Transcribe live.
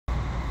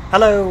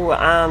Hello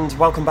and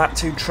welcome back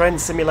to Train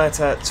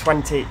Simulator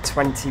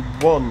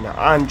 2021.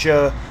 I'm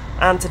Joe,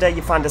 and today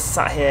you find us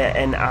sat here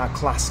in our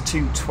Class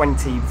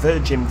 220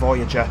 Virgin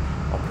Voyager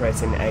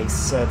operating a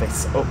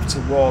service up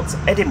towards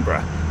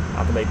Edinburgh.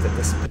 I believe that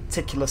this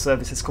particular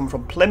service has come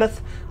from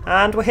Plymouth,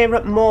 and we're here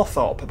at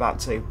Moorthorpe, about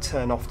to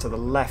turn off to the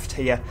left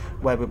here,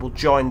 where we will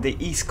join the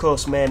East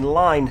Coast Main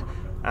Line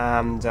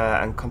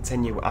and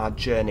continue our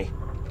journey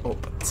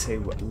up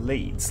to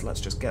Leeds. Let's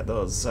just get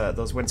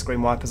those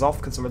windscreen wipers off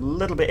because they're a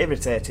little bit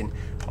irritating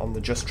on the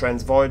Just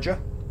Trains Voyager.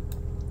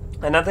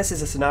 And now this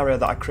is a scenario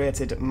that I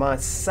created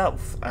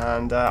myself,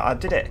 and I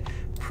did it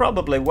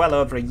probably well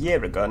over a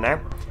year ago now.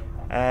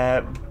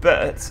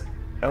 But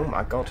oh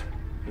my god,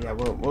 yeah,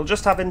 we'll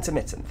just have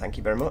intermittent. Thank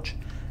you very much.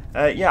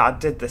 Yeah, I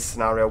did this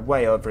scenario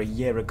way over a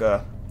year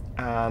ago,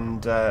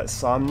 and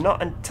so I'm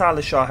not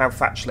entirely sure how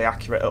factually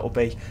accurate it'll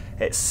be.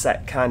 It's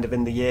set kind of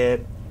in the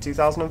year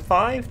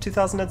 2005,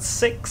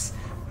 2006.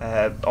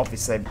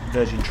 Obviously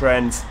Virgin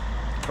Trains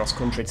Cross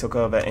Country took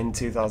over in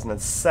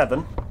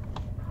 2007.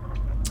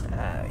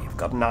 You've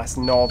got a nice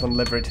northern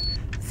liveried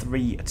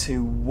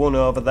 321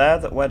 over there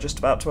that we're just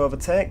about to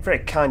overtake. Very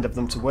kind of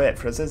them to wait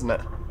for us, isn't it?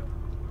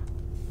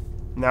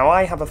 Now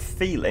I have a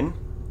feeling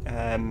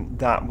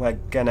that we're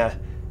gonna,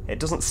 it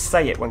doesn't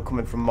say it when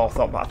coming from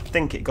Moorthorpe, but I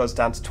think it goes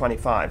down to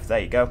 25, there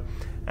you go,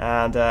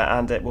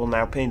 and it will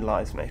now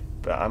penalise me,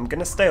 but I'm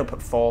gonna stay up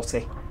at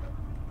 40.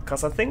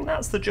 Because I think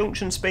that's the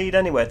junction speed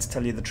anyway, to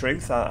tell you the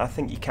truth. I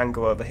think you can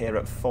go over here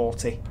at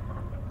 40.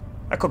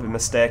 I could be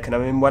mistaken. I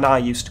mean, when I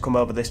used to come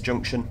over this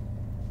junction,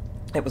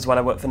 it was when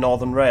I worked for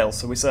Northern Rail,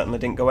 so we certainly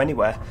didn't go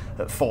anywhere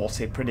at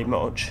 40 pretty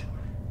much.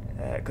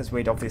 Because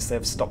we'd obviously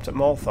have stopped at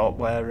Moorthorpe,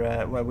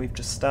 where we've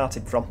just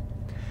started from.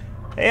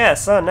 Yeah,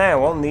 so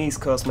now on the East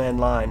Coast Main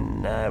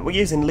Line, we're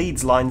using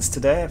Leeds Lines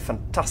today, a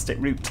fantastic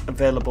route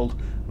available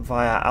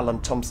via Alan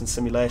Thompson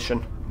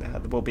Simulation.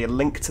 There will be a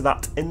link to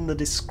that in the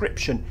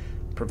description,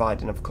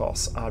 providing, of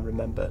course, I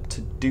remember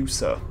to do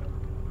so.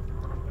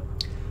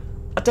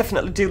 I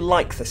definitely do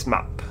like this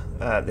map.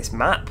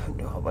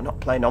 No, we're not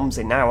playing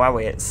OMSI now, are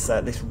we? It's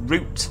this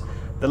route.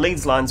 The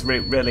Leeds Lines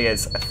route really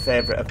is a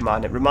favourite of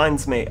mine. It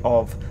reminds me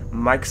of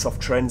Microsoft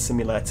Train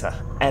Simulator,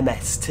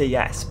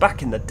 MSTS,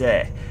 back in the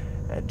day.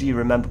 Do you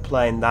remember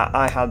playing that?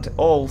 I had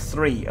all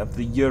three of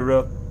the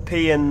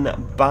European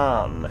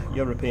Barn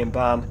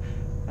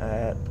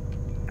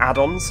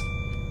add-ons.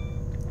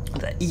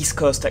 The East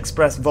Coast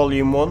Express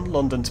Volume 1,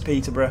 London to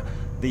Peterborough,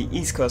 the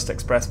East Coast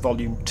Express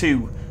Volume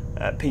 2,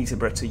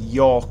 Peterborough to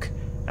York,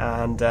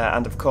 and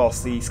of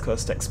course the East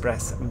Coast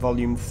Express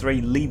Volume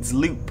 3, Leeds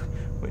Loop,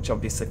 which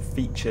obviously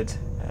featured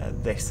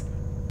this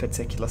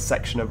particular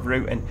section of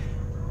routing.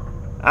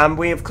 And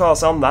we, of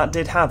course, on that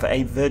did have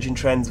a Virgin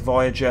Trains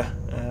Voyager.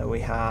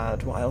 We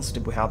had, what else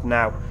did we have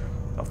now?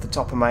 Off the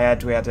top of my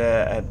head, we had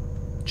a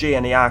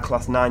GNER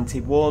Class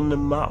 91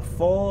 and Mark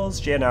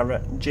 4s, GNER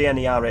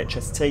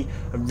HST,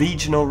 a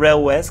Regional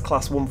Railways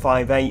Class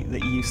 158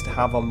 that you used to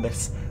have on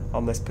this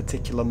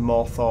particular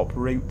Moorthorpe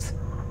route.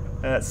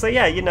 So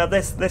yeah, you know,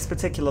 this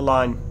particular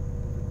line,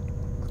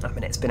 I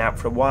mean, it's been out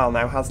for a while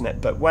now, hasn't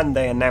it? But when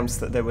they announced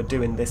that they were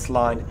doing this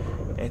line,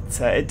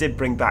 it did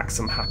bring back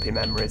some happy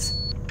memories,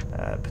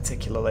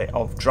 particularly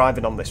of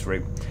driving on this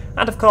route.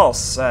 And of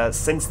course,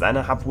 since then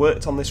I have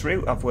worked on this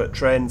route. I've worked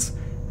trains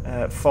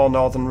for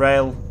Northern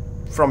Rail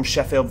from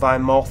Sheffield via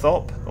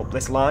Moorthorpe, up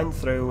this line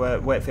through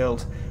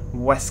Wakefield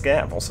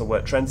Westgate. I've also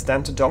worked trains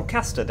down to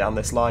Doncaster down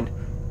this line.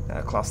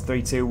 Class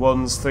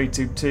 321s,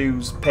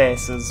 322s,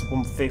 Pacers,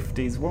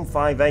 150s,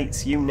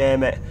 158s, you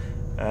name it.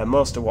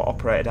 Most of what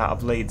operated out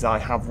of Leeds I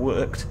have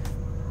worked.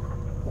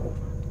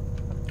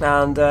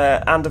 And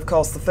of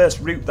course the first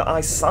route that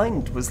I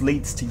signed was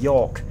Leeds to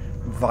York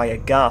via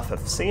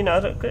Garforth. So you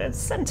know, it's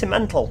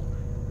sentimental.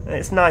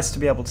 It's nice to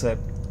be able to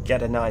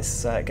get a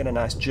nice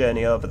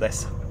journey over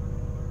this.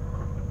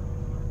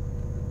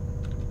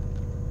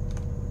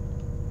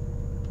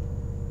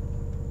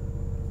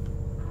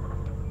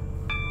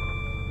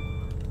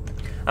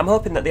 I'm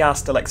hoping that they are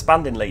still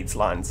expanding Leeds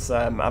Lines.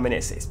 I mean,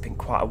 it's been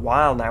quite a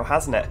while now,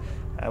 hasn't it?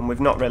 And we've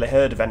not really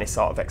heard of any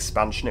sort of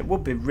expansion. It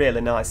would be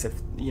really nice if,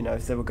 you know,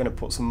 if they were going to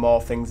put some more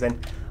things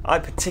in. I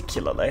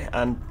particularly,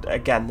 and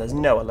again, there's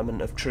no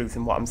element of truth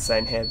in what I'm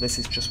saying here, this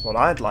is just what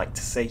I'd like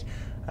to see.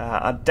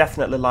 I'd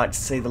definitely like to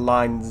see the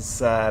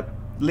lines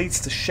Leeds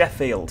to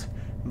Sheffield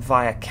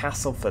via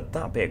Castleford.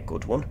 That'd be a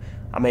good one.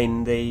 I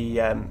mean, they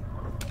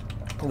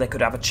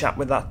could have a chat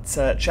with that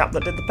chap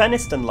that did the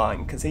Penistone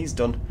line, because he's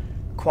done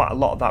quite a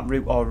lot of that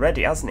route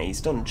already, hasn't he?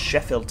 He's done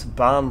Sheffield to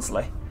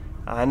Barnsley.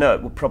 I know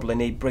it will probably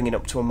need bringing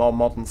up to a more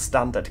modern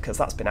standard because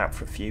that's been out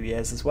for a few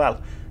years as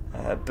well.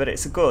 But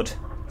it's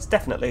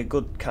definitely a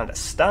good kind of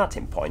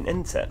starting point,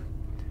 isn't it?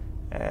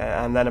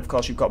 And then of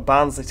course you've got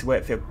Barnsley to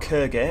Wakefield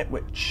Kirkgate,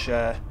 which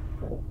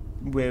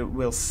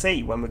we'll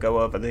see when we go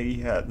over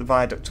the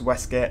viaduct to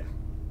Westgate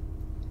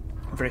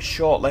very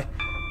shortly.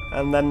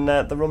 And then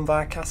the run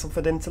via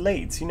Castleford into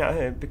Leeds. You know,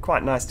 it'd be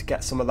quite nice to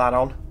get some of that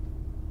on.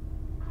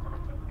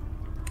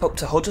 Up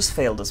to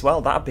Huddersfield as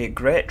well, that'd be a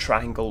great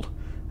triangle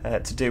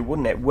to do,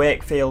 wouldn't it?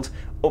 Wakefield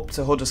up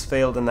to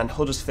Huddersfield and then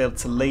Huddersfield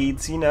to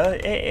Leeds, you know,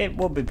 it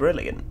would be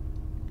brilliant.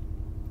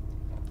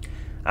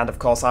 And of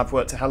course I've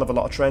worked a hell of a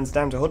lot of trains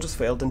down to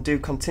Huddersfield and do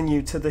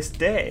continue to this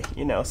day,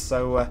 you know,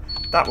 so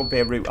that would be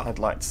a route I'd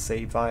like to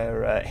see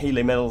via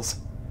Healy Mills.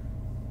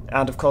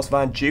 And of course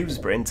via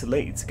Dewsbury into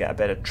Leeds to get a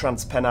bit of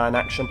TransPennine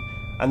action.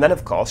 And then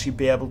of course you'd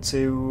be able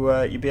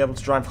to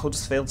drive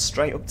Huddersfield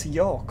straight up to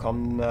York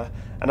on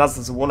and as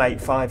there's a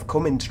 185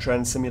 coming to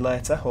Train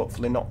Simulator,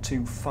 hopefully not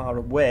too far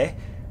away,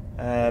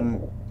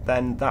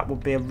 then that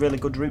would be a really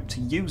good route to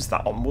use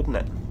that on, wouldn't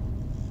it?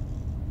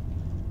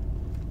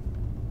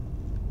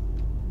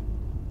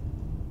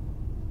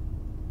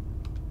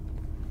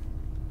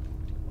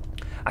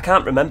 I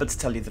can't remember, to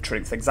tell you the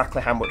truth,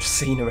 exactly how much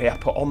scenery I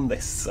put on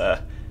this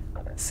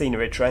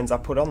scenery trains I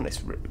put on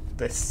this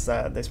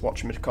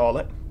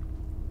whatchamacallit.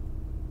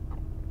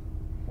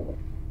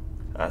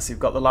 So you've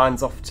got the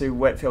lines off to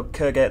Wakefield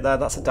Kirkgate there.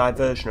 That's a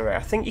diversionary. I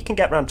think you can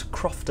get round to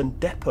Crofton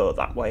Depot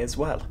that way as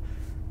well.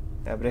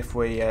 But if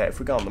we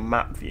go on the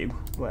map view,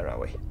 where are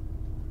we?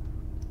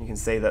 You can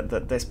see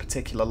that this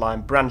particular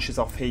line branches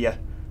off here.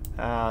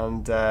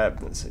 And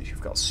so you've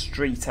got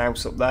Street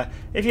House up there.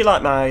 If you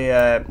like my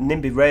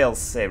NIMBY Rails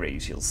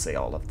series, you'll see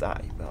all of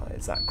that.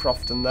 Is that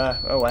Crofton there?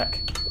 Oh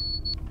heck.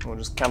 We'll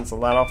just cancel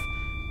that off.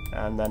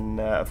 And then,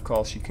 of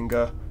course, you can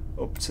go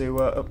up to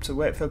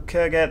Wakefield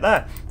Kirkgate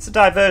there. It's a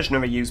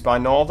diversionary used by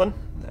Northern,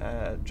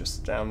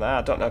 just down there.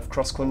 I don't know if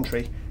Cross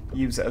Country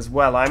use it as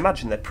well. I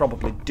imagine they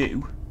probably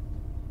do.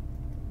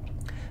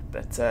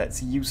 But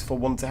it's a useful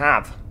one to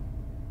have.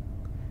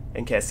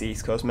 In case the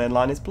East Coast Main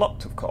Line is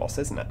blocked, of course,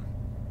 isn't it?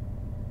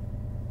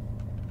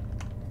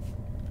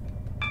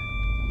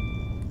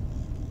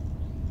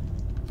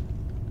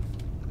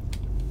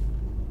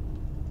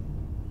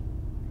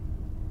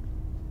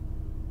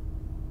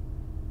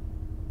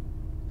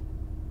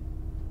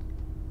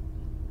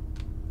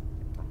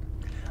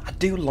 I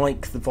do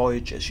like the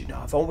Voyagers, you know.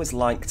 I've always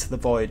liked the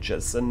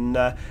Voyagers, and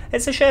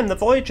it's a shame the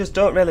Voyagers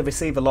don't really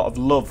receive a lot of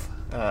love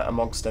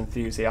amongst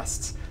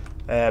enthusiasts,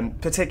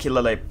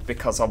 particularly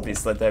because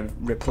obviously they've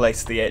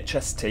replaced the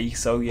HST,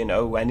 so you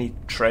know, any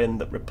train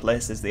that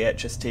replaces the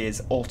HST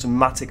is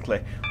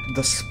automatically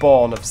the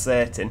spawn of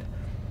Satan.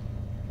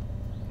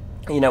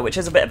 You know, which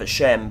is a bit of a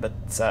shame, but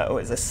oh,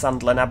 is this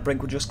Sandlin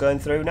Abbrig we're just going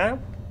through now?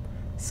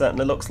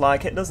 Certainly looks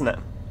like it, doesn't it?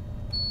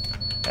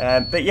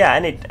 But yeah,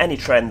 any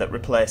train that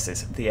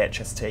replaces the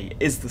HST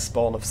is the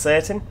spawn of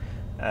Satan.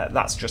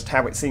 That's just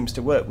how it seems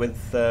to work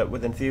with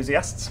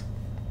enthusiasts.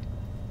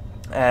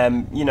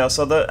 You know,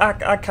 so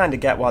I kind of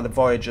get why the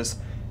Voyagers,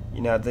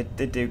 you know,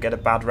 they do get a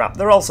bad rap.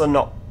 They're also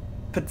not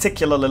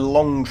particularly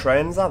long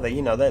trains, are they?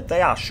 You know,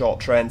 they are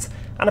short trains.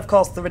 And of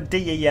course they're a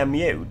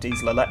DEMU,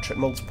 diesel electric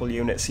multiple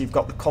unit, so you've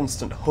got the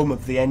constant hum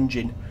of the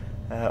engine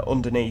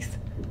underneath,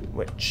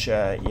 which,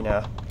 you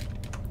know,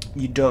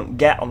 you don't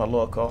get on a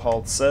loco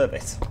hauled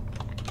service.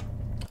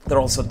 They're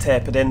also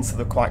tapered in, so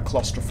they're quite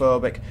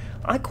claustrophobic.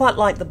 I quite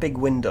like the big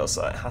windows,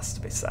 though, it has to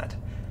be said.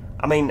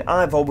 I mean,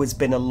 I've always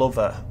been a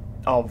lover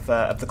of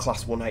the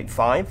Class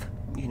 185.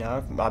 You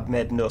know, I've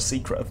made no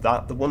secret of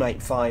that. The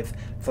 185,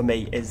 for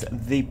me, is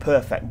the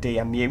perfect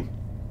DMU.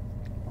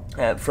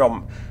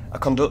 From a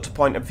conductor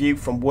point of view,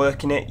 from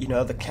working it, you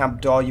know, the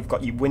cab door, you've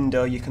got your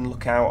window you can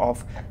look out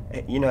of.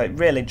 You know, it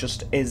really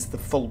just is the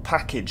full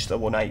package, the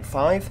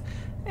 185.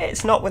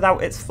 It's not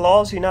without its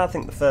flaws, you know. I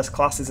think the first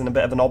class is in a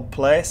bit of an odd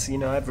place, you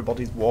know,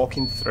 everybody's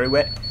walking through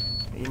it.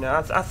 You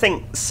know, I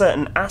think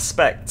certain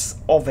aspects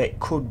of it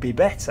could be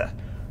better,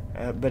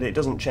 but it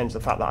doesn't change the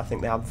fact that I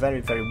think they are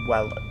very, very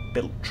well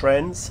built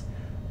trains.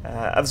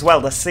 As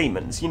well as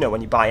Siemens, you know,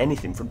 when you buy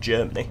anything from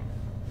Germany,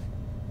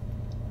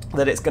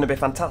 that it's going to be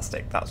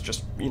fantastic. That's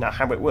just, you know,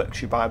 how it works.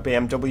 You buy a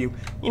BMW,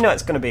 you know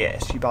it's going to be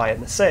ace. You buy a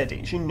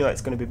Mercedes, you know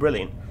it's going to be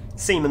brilliant.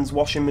 Siemens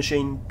washing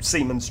machine,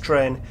 Siemens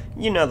train,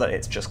 you know that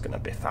it's just going to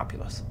be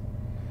fabulous.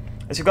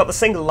 As you've got the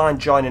single line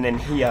joining in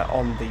here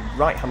on the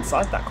right hand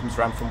side, that comes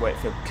round from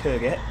Wakefield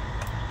Kirkgate.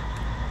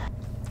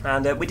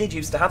 And we did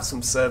used to have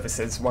some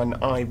services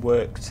when I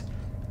worked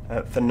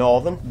for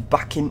Northern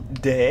back in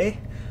day,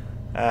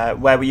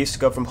 where we used to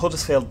go from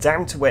Huddersfield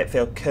down to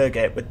Wakefield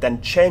Kirkgate, would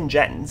then change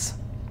ends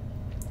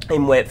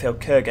in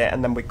Wakefield Kirkgate,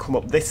 and then we come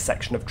up this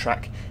section of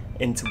track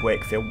into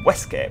Wakefield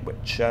Westgate,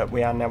 which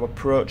we are now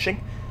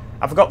approaching.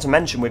 I forgot to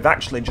mention we've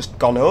actually just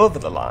gone over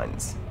the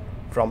lines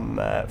from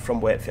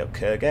Wakefield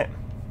Kirkgate.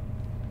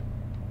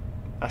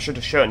 I should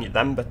have shown you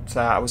them, but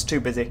I was too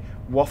busy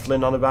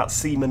waffling on about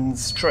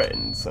Siemens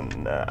trains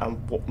and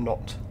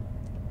whatnot.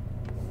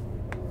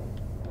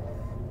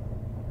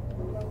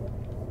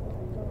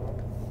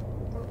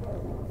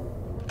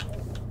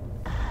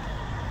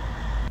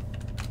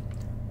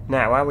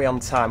 Now, are we on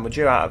time? We're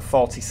due out at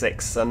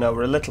 46, so no,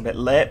 we're a little bit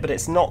late, but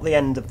it's not the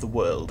end of the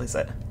world, is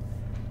it?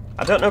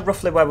 I don't know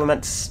roughly where we're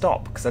meant to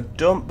stop, because I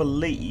don't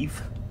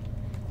believe...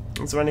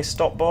 Is there any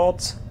stop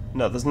boards?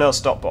 No, there's no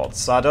stop boards,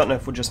 so I don't know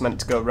if we're just meant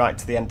to go right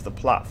to the end of the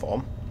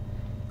platform,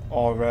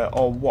 or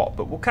what,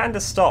 but we'll kind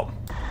of stop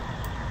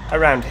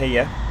around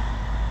here.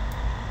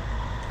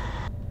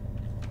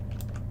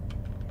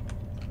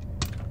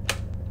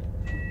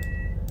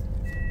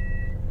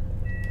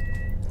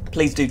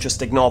 Please do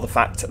just ignore the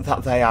fact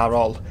that they are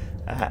all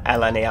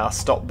LNER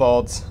stop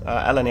boards,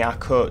 LNER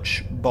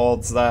coach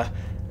boards there.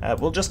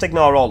 We'll just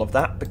ignore all of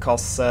that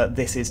because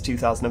this is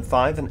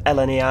 2005 and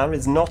LNER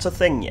is not a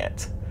thing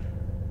yet.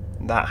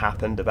 That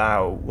happened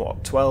about,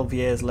 what, 12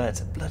 years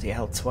later? Bloody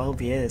hell,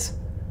 12 years.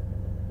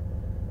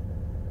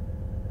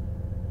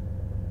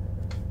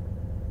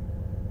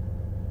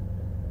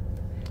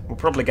 We'll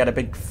probably get a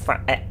big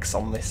fat X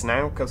on this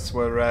now because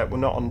we're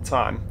not on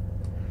time.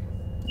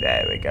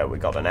 There we go, we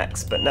got an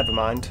X, but never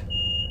mind.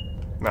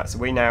 Right, so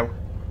we now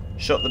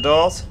shut the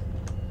doors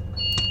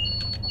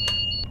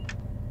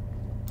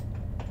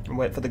and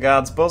wait for the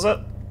guard's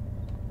buzzer.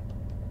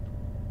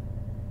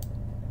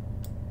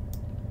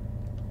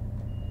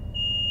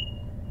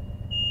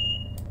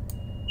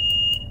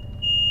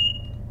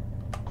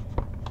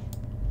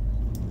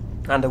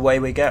 And away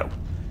we go.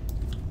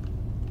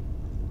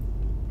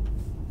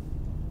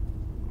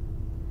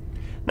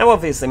 Now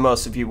obviously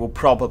most of you will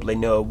probably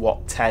know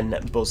what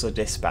 10 buzzer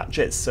dispatch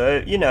is,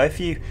 so you know, if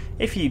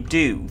you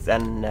do,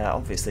 then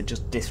obviously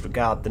just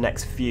disregard the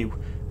next few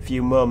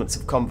moments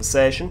of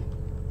conversation.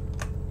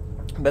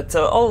 But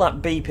all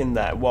that beeping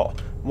there,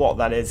 what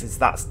that is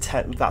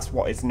that's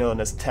what is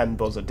known as 10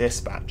 buzzer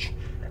dispatch.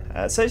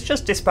 So it's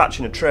just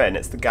dispatching a train,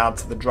 it's the guard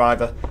to the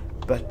driver,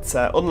 but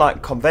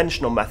unlike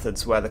conventional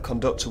methods where the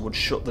conductor would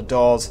shut the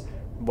doors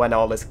when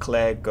all is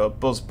clear, go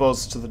buzz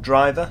buzz to the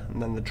driver,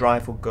 and then the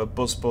driver will go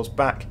buzz buzz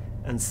back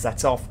and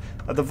set off.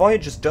 The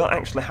Voyagers don't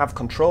actually have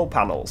control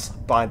panels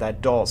by their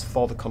doors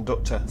for the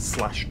conductor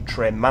 /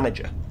 train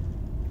manager.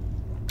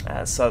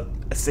 So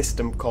a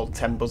system called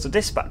 10 buzzer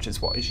dispatch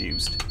is what is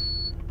used.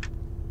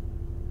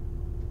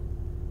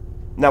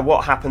 Now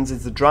what happens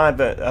is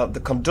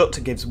the conductor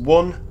gives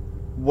 1,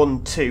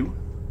 1, 2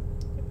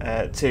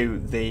 to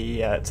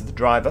the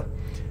driver,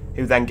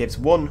 who then gives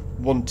 1,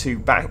 1, 2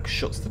 back,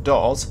 shuts the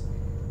doors.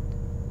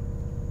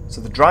 So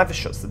the driver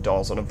shuts the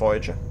doors on a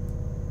Voyager.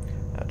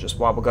 Just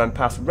while we're going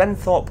past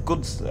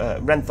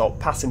Renthorpe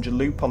passenger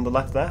loop on the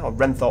left there, or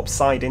Renthorpe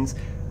sidings.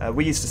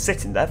 We used to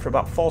sit in there for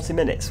about 40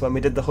 minutes when we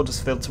did the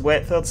Huddersfield to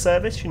Wakefield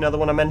service, you know, the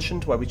one I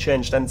mentioned, where we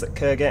changed ends at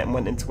Kergate and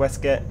went into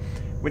Westgate.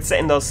 We'd sit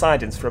in those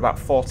sidings for about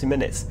 40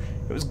 minutes.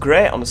 It was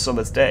great on a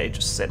summer's day,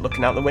 just sit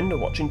looking out the window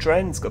watching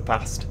trains go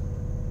past.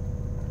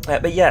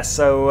 But yeah,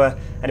 so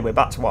anyway,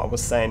 back to what I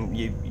was saying.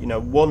 You know,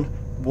 1,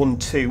 1,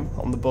 2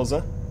 on the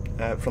buzzer.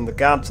 From the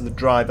guard to the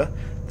driver.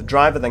 The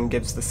driver then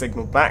gives the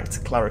signal back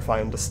to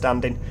clarify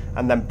understanding,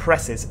 and then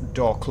presses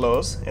door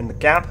close in the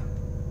cab,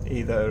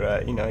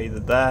 either either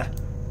there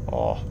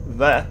or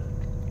there.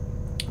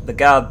 The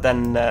guard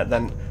then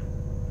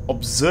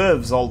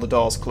observes all the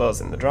doors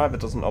closing. The driver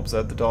doesn't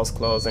observe the doors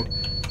closing,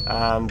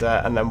 and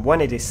then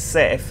when it is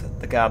safe,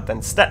 the guard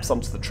then steps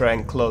onto the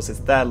train, closes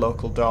their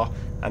local door,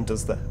 and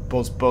does the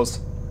buzz buzz,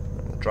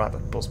 and the driver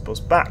buzz buzz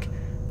back.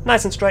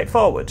 Nice and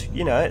straightforward.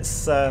 You know,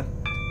 it's.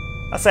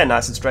 I say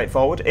nice and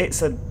straightforward,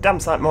 it's a damn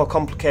sight more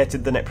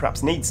complicated than it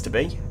perhaps needs to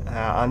be.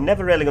 I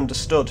never really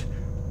understood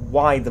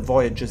why the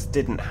Voyagers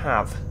didn't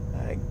have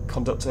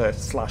conductor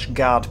 /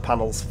 guard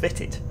panels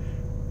fitted.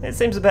 It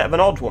seems a bit of an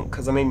odd one,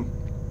 because I mean,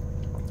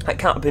 it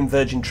can't have been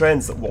Virgin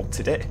Trains that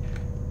wanted it,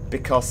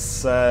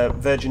 because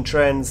Virgin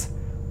Trains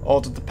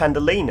ordered the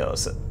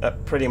Pendolinos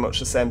at pretty much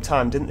the same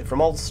time, didn't they, from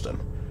Alstom?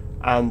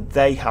 And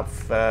they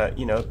have,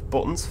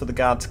 buttons for the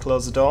guard to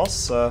close the doors,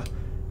 so...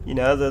 You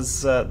know,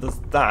 there's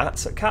that,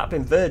 so it can't have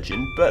been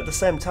Virgin, but at the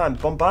same time,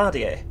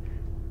 Bombardier,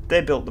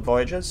 they built the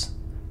Voyagers,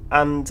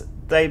 and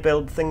they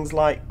build things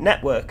like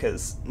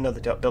networkers. No, they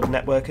don't build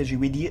networkers,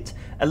 you idiot.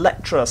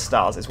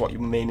 Electrostars is what you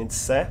were meaning to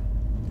say.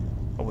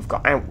 Oh, we've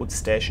got Outwood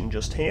Station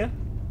just here.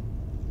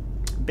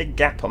 Big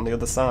gap on the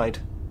other side.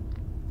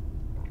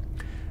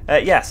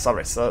 Yeah,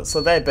 sorry, so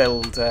they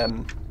build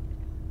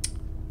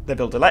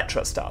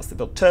Electrostars, they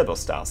build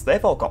Turbostars,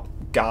 they've all got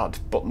guard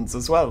buttons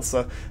as well,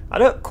 so I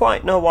don't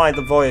quite know why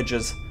the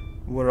Voyagers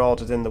were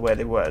ordered in the way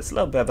they were. It's a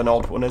little bit of an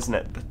odd one, isn't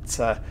it?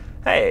 But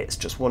hey, it's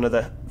just one of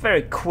the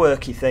very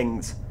quirky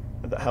things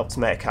that helps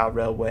make our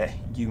railway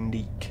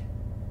unique.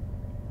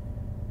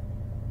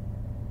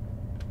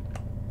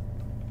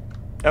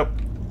 Oh,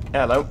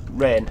 hello,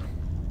 rain.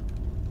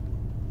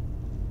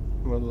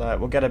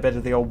 We'll get a bit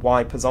of the old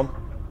wipers on.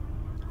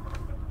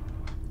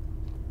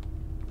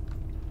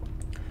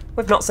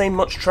 We've not seen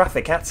much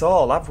traffic at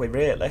all, have we,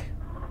 really?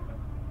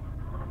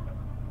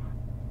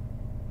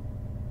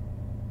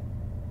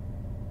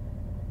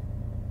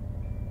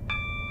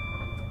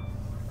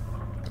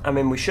 I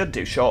mean, we should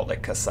do shortly,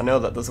 because I know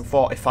that there's a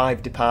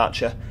 45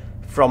 departure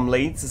from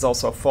Leeds. There's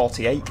also a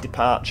 48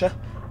 departure,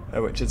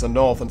 which is a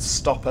northern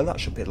stopper. That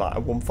should be like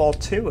a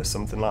 142 or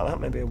something like that,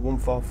 maybe a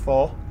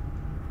 144.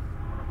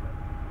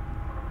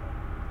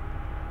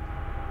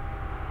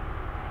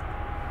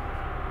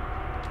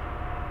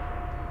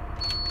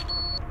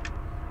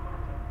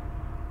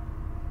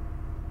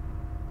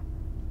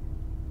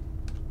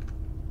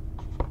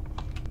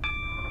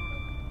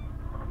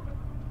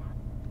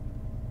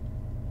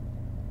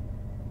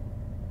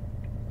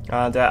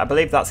 And I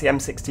believe that's the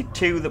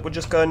M62 that we're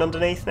just going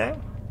underneath now.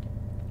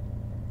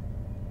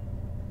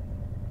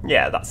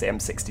 Yeah, that's the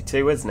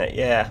M62, isn't it?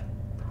 Yeah.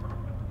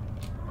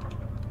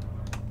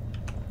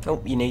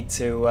 Oh, you need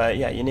to,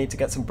 yeah, you need to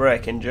get some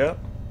braking, Joe.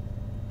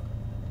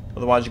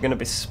 Otherwise you're going to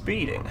be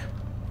speeding.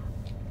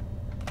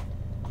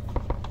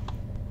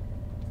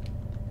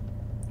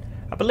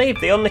 I believe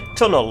the only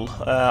tunnel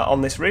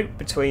on this route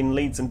between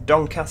Leeds and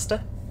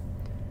Doncaster.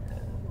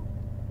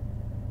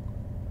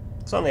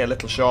 It's only a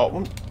little short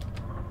one.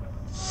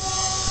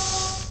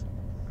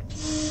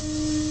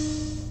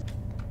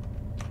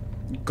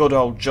 Good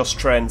old Just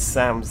Train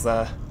sounds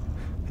there.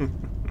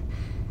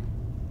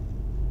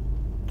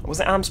 Was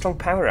it Armstrong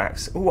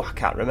Powerhouse? Oh, I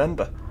can't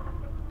remember.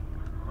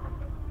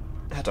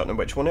 I don't know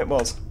which one it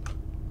was.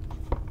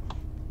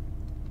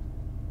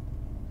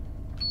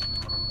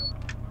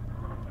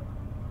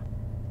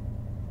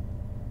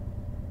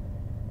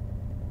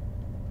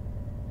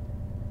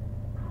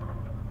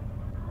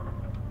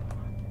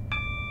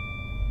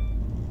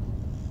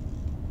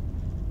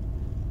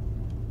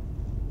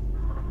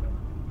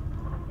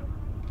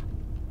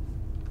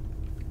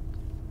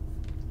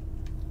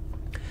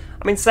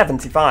 I mean,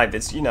 75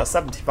 is, you know,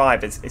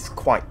 75 is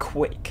quite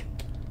quick.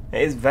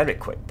 It is very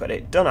quick, but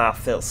it does not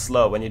feel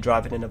slow when you're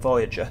driving in a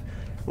Voyager.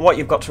 And what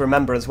you've got to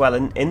remember as well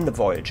in the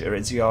Voyager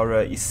is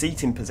your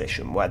seating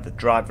position, where the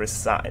driver is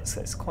sat.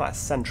 It's quite a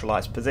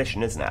centralised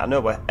position, isn't it? I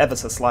know we're ever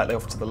so slightly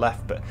off to the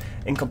left, but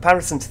in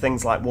comparison to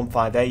things like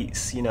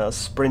 158s, you know,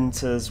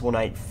 Sprinters,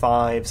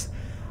 185s,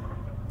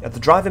 the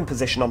driving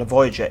position on a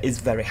Voyager is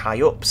very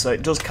high up, so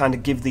it does kind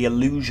of give the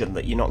illusion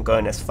that you're not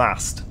going as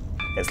fast.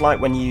 It's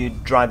like when you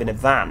drive in a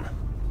van.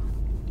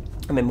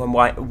 I mean, when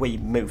we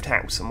moved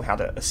house and we had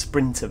a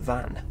Sprinter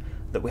van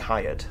that we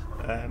hired,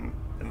 a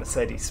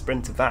Mercedes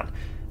Sprinter van.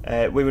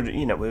 We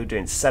were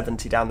doing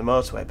 70 down the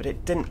motorway, but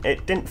it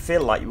didn't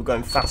feel like you were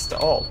going fast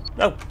at all.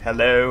 Oh,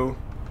 hello,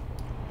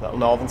 little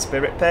Northern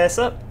Spirit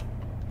pacer.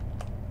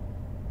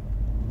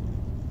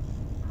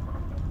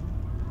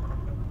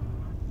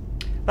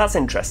 That's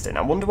interesting.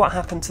 I wonder what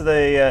happened to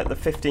the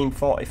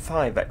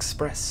 1545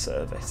 express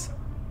service.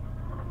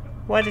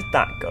 Where did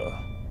that go?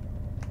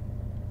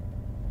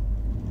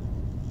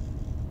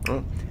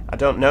 I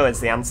don't know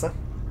is the answer.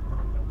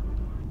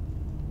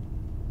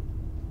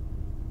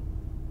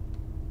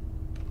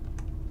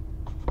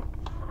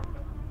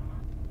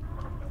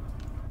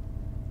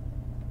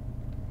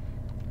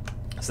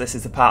 So this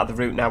is the part of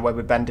the route now where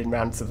we're bending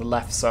round to the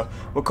left, so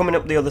we're coming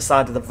up the other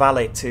side of the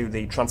valley to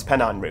the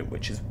TransPennine route,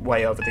 which is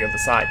way over the other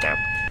side now.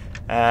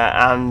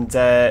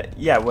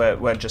 Yeah,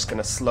 we're just going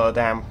to slow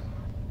down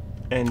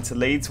into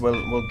Leeds.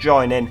 We'll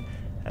join in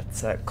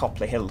at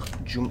Copley Hill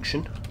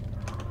Junction,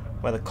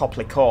 where the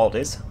Copley Chord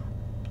is.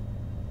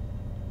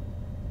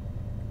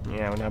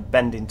 Yeah, we're now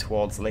bending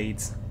towards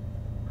Leeds.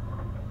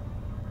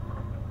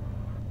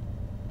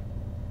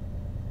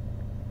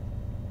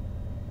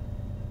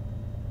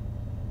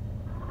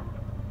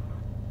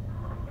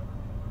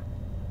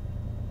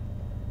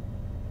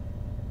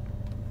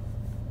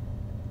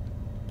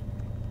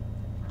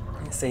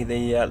 You see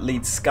the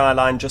Leeds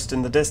skyline just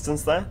in the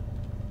distance there.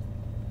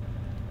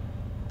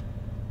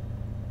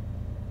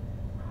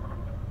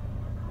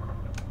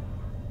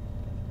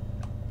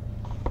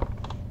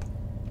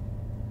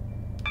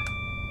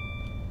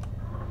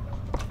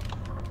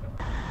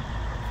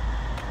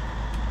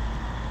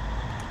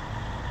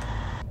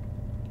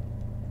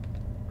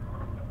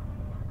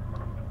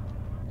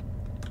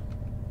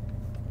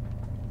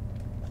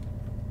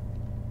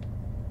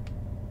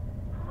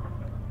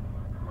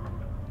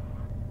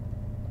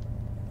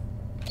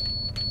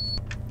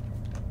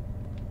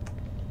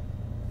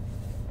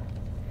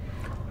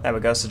 There we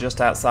go, so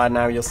just outside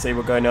now you'll see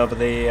we're going over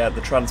the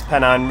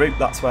TransPennine route.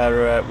 That's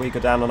where we go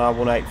down on our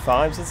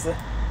 185s.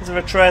 Is there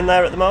a train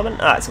there at the moment?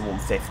 Ah, it's a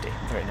 150.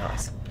 Very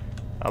nice.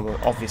 And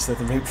obviously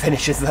the route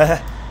finishes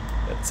there,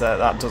 but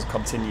that does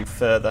continue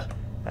further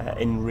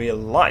in real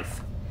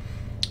life.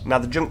 Now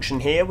the junction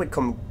here we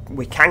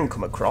can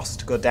come across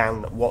to go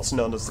down what's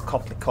known as the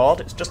Copley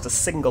Chord. It's just a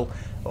single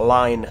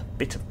line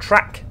bit of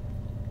track,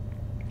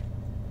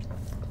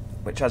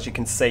 which, as you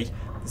can see,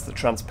 is the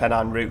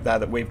TransPennine route there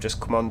that we've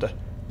just come under.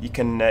 You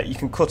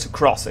can cut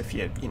across if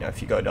you're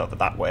going over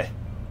that way.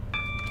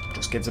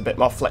 Just gives a bit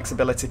more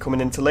flexibility coming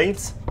into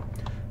Leeds.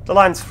 The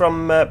line's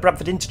from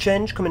Bradford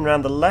Interchange coming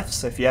round the left,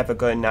 so if you're ever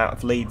going out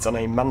of Leeds on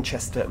a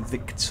Manchester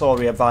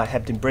Victoria via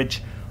Hebden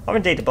Bridge, or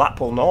indeed a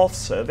Blackpool North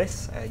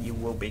service, you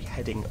will be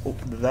heading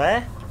up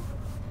there.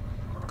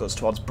 It goes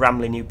towards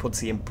Bramley, New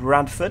Pudsey and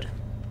Bradford.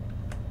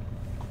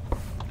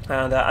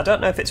 And I don't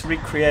know if it's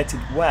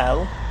recreated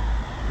well.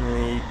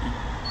 You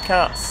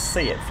can't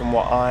see it from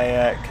what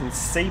I can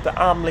see, but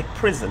Armley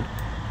Prison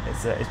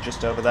is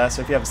just over there,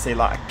 so if you ever see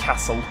like a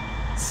castle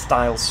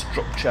style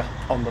structure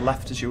on the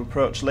left as you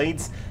approach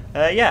Leeds,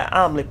 yeah,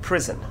 Armley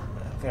Prison,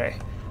 a very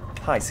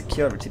high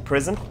security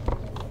prison.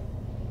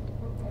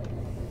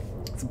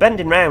 So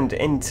bending round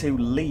into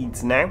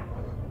Leeds now,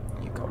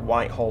 you've got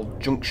Whitehall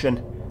Junction,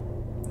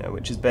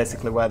 which is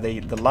basically where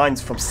the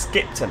lines from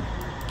Skipton.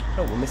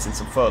 Oh, we're missing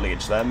some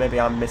foliage there, maybe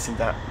I'm missing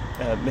that,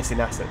 missing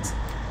assets.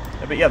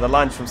 But yeah, the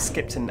lines from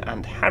Skipton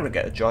and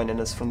Harrogate are joining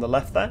us from the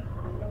left there.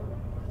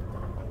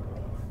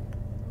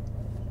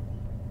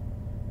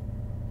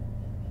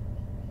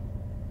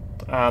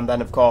 And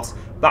then, of course,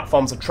 that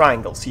forms a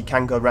triangle, so you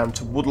can go round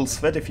to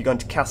Woodlesford if you're going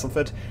to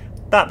Castleford.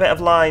 That bit of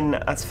line,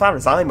 as far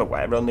as I'm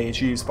aware, only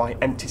is used by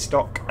empty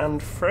stock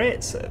and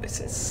freight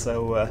services,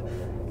 so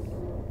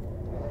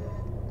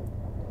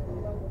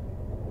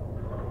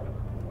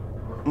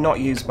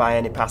not used by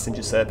any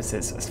passenger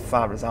services as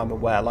far as I'm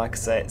aware. Like I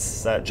say,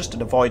 it's just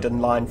an avoiding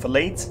line for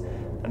Leeds,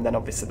 and then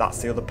obviously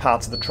that's the other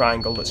part of the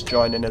triangle that's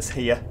joining us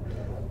here.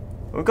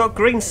 We've got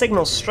green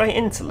signals straight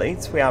into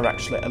Leeds. We are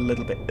actually a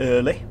little bit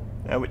early,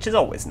 which is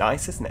always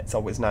nice, isn't it? It's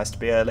always nice to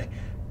be early.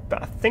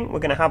 But I think we're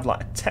going to have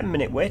like a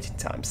 10-minute waiting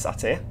time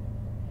sat here.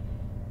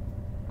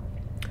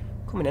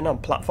 Coming in on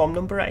platform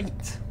number 8.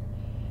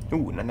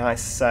 Ooh, and a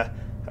nice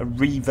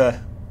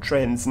Arriva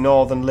Trains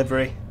Northern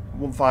livery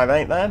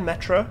 158 there,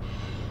 Metro.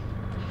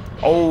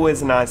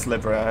 Always a nice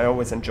livery. I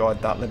always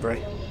enjoyed that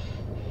livery.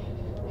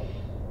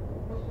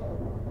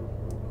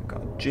 We've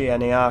got a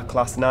GNER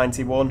Class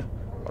 91,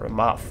 or a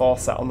Mark 4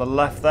 set on the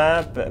left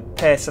there, bit of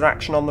pacer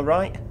action on the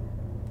right.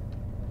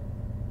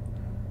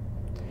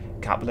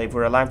 Can't believe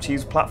we're allowed to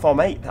use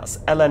platform 8. That's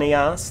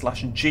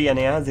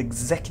LNER/GNER's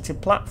executive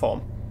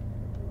platform.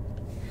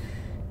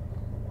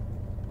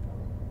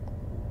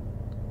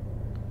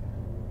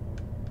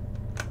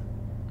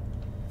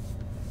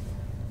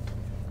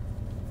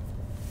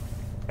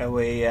 Are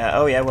we,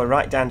 oh yeah, we're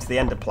right down to the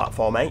end of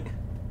platform 8.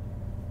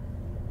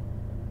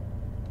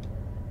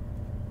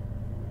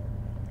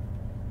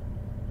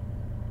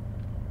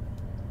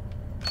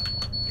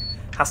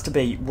 Has to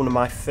be one of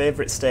my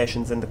favourite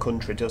stations in the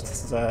country,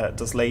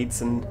 does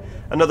Leeds, and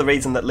another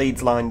reason that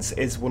Leeds Lines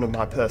is one of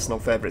my personal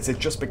favourites is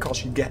just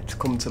because you get to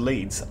come to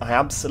Leeds. I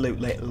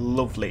absolutely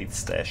love Leeds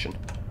Station.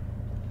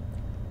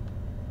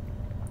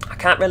 I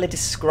can't really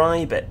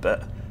describe it,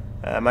 but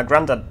my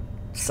granddad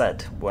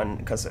said,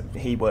 because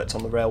he worked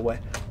on the railway,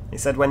 he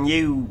said when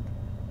you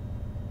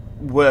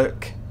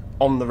work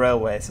on the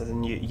railway,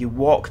 and you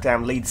walk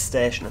down Leeds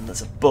Station and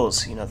there's a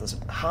buzz, you know, there's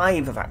a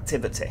hive of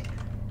activity.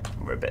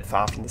 We're a bit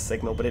far from the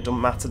signal, but it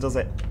doesn't matter, does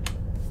it?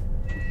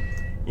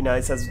 You know,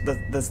 it says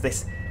there's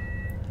this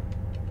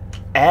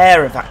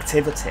air of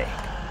activity,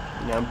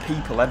 you know, and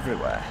people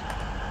everywhere.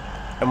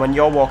 And when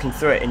you're walking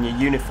through it in your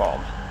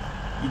uniform,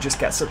 you just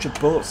get such a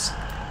buzz,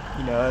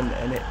 you know,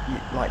 and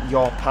like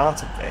you're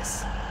part of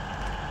this.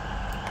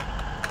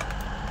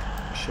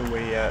 Shall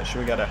we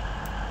get a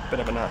bit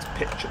of a nice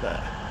picture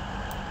there?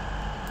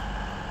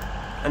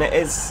 And it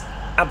is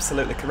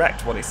absolutely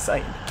correct what he's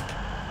saying.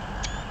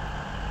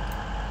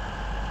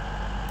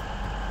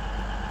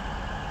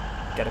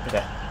 Get a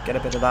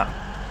bit of that.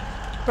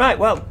 Right,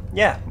 well,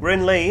 yeah, we're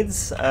in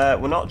Leeds.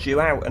 We're not due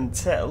out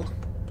until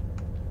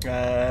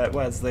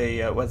where's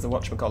the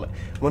whatchamacallit?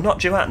 We're not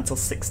due out until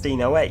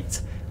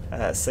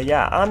 16:08. So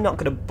yeah, I'm not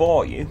going to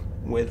bore you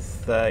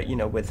with you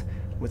know, with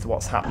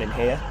what's happening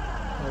here.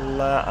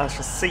 I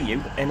shall see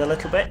you in a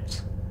little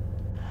bit.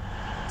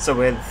 So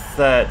with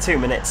 2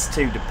 minutes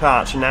to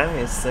departure now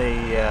is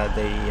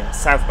the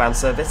southbound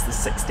service, the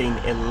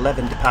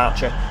 16:11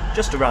 departure,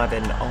 just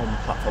arriving on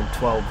platform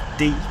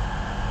 12D.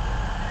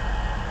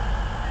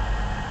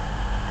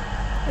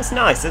 It's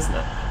nice, isn't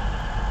it?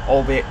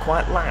 Albeit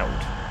quite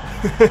loud.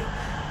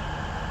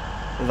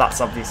 That's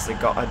obviously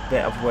got a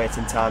bit of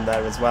waiting time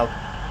there as well.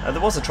 There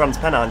was a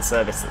TransPennine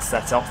service that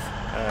set off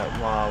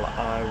while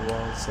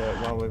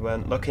we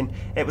weren't looking.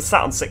 It was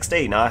sat on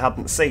 16. I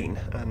hadn't seen,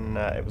 and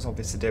it was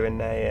obviously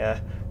doing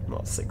a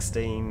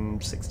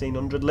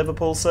 1600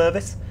 Liverpool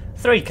service.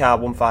 3-car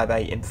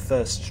 158 in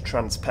First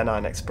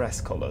TransPennine Express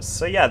colours.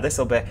 So yeah, this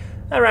will be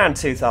around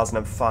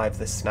 2005.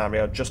 This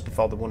scenario, just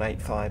before the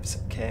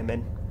 185s came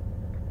in.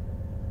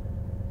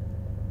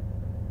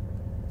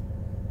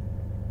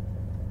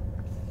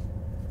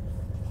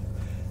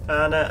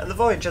 And the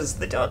Voyagers,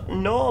 they don't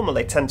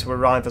normally tend to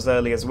arrive as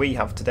early as we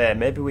have today.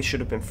 Maybe we should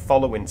have been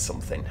following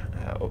something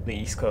up the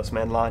East Coast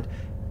Main Line.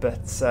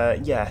 But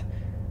yeah,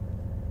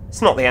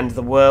 it's not the end of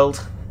the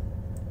world.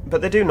 But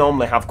they do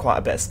normally have quite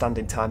a bit of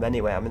standing time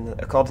anyway. I mean,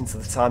 according to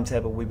the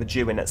timetable, we were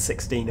due in at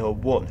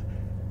 16:01,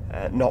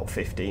 not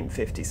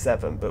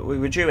 15:57. But we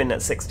were due in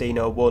at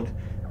 16:01,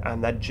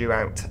 and they're due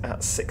out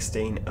at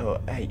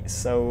 16:08.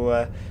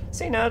 So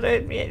you know,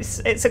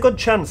 it's a good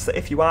chance that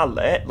if you are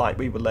late, like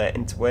we were late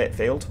into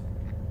Wakefield,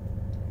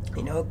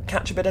 you know,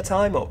 catch a bit of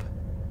time up.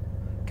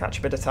 Catch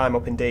a bit of time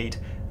up indeed.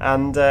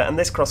 And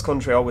this cross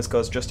country always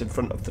goes just in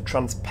front of the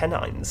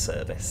TransPennine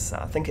service.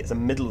 I think it's a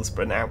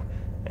Middlesbrough now.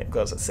 It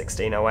goes at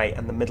 16:08,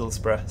 and the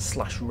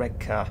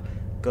Middlesbrough/Redcar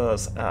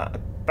goes at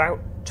about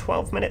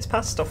 12 minutes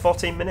past or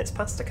 14 minutes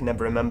past. I can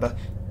never remember.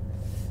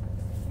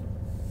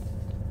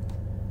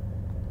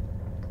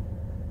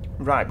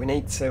 Right, we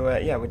need to,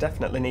 yeah, we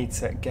definitely need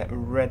to get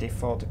ready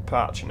for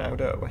departure now,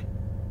 don't we?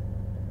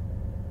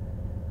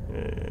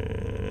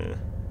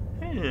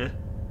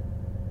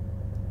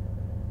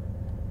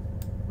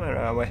 Where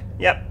are we?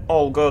 Yep,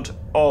 all good,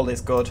 all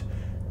is good.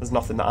 There's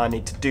nothing that I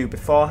need to do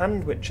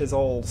beforehand, which is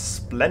all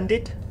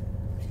splendid.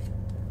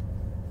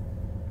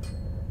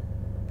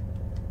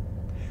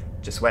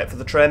 Just wait for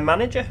the train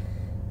manager.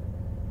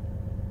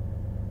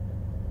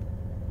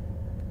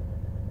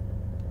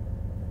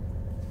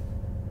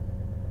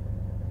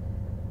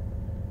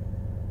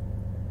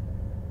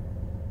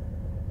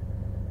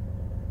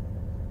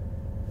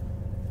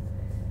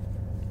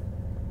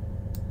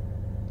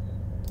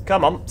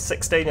 Come on,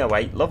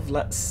 1608. Love,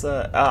 let's...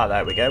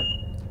 there we go.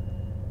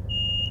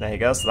 There you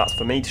go, so that's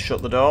for me to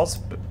shut the doors,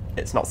 but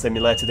it's not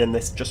simulated in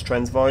this Just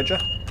Trains Voyager.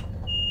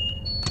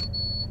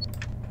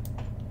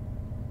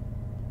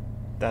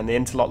 Then the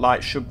interlock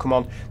light should come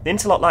on. The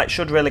interlock light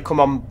should really come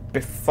on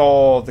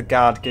before the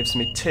guard gives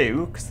me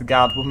 2, because the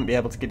guard wouldn't be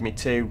able to give me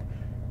 2.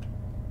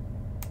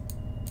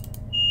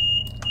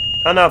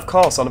 Oh no, of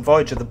course, on a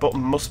Voyager the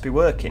button must be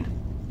working.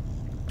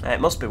 It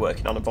must be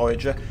working on a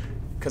Voyager,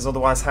 because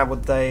otherwise how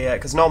would they...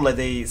 Because normally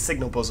the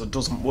signal buzzer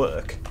doesn't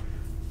work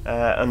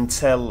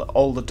until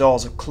all the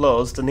doors are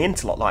closed and the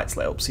interlock light's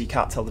lit up, so you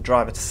can't tell the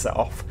driver to set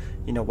off,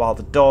 you know, while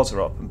the doors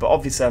are open. But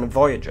obviously on a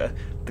Voyager,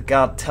 the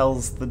guard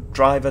tells the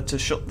driver to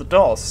shut the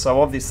doors,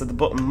 so obviously the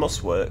button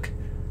must work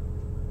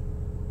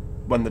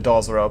when the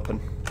doors are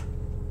open.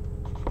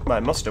 Well,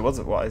 it must do,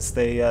 otherwise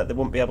they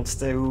wouldn't be able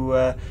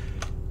to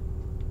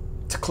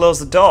close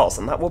the doors,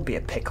 and that would be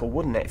a pickle,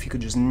 wouldn't it, if you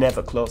could just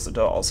never close the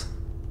doors.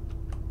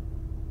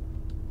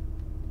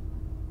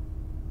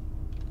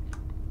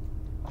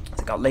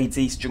 So got Leeds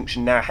East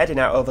Junction now, heading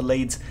out over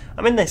Leeds.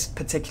 I mean, this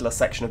particular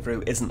section of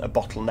route isn't a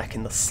bottleneck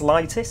in the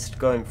slightest,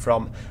 going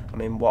from, I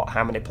mean,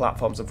 how many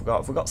platforms have we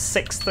got? We've got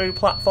 6 through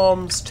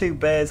platforms, 2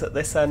 bays at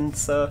this end,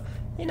 so,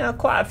 you know,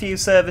 quite a few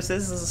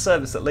services. There's a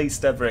service at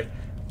least every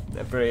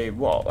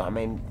what, I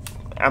mean,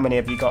 how many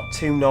have you got?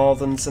 2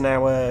 Northerns an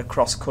hour,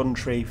 cross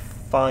country,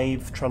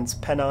 5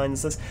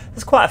 TransPennines.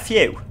 There's quite a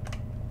few.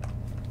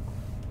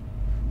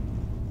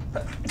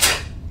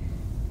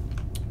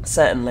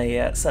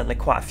 Certainly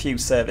quite a few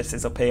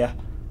services up here.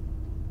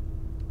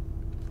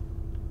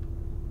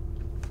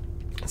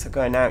 So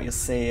going out, you'll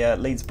see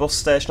Leeds bus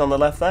station on the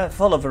left there,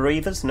 full of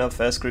Arrivas, no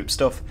first group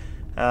stuff,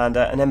 and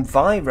an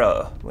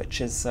Enviro,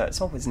 which is it's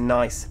always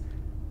nice.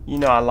 You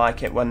know I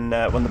like it when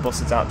the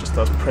buses aren't just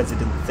those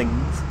president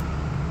things.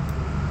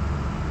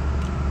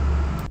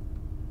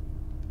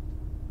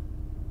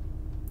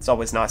 It's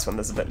always nice when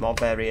there's a bit more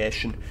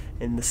variation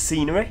in the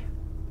scenery.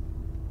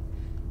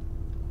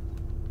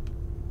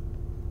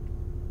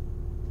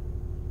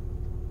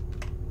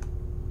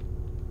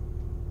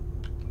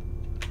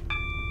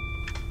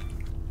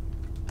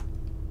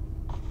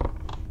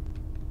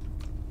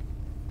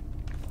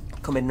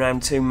 Coming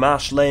round to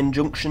Marsh Lane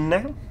Junction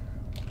now,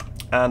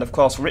 and of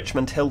course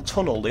Richmond Hill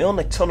Tunnel, the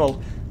only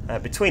tunnel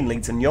between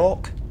Leeds and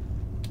York.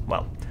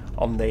 Well,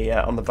 on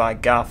the Via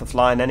Garforth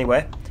line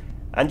anyway.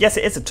 And yes,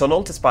 it is a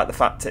tunnel, despite the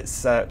fact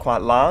it's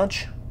quite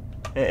large.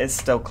 It is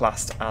still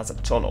classed as a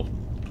tunnel.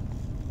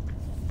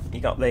 You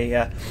got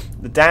the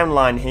down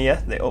line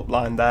here, the up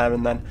line there,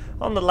 and then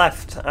on the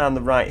left and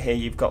the right here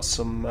you've got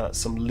some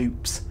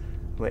loops,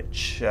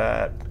 which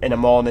in a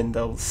morning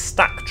they'll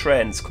stack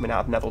trains coming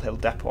out of Neville Hill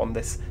Depot on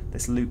this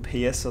loop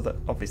here, so that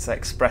obviously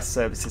express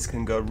services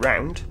can go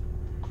round,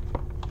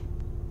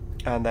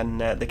 and then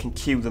they can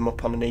queue them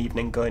up on an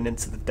evening going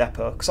into the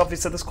depot, because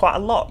obviously there's quite a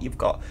lot. You've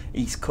got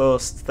East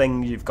Coast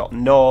things, you've got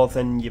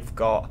Northern, you've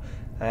got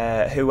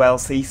who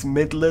else? East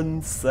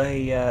Midlands.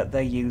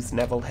 They use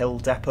Neville Hill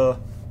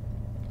Depot.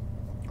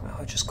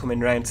 Oh, just coming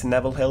round to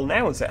Neville Hill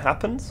now as it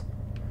happens,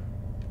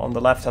 on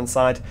the left hand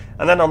side,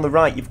 and then on the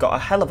right you've got a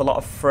hell of a lot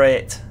of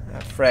freight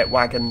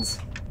wagons.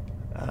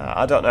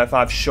 I don't know if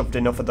I've shoved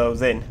enough of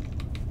those in.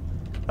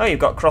 Oh, you've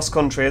got cross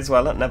country as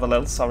well at Neville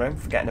Hill. Sorry, I'm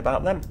forgetting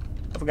about them.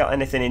 Have we got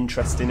anything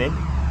interesting in?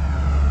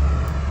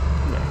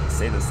 Yeah, you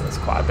see, there's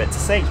quite a bit to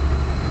see.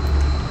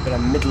 Bit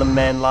of Midland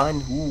Main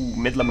Line. Ooh,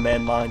 Midland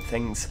Main Line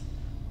things.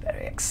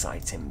 Very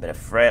exciting. Bit of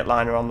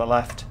Freightliner on the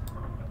left.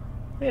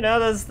 You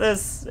know,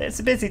 it's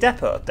a busy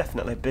depot.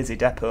 Definitely a busy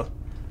depot.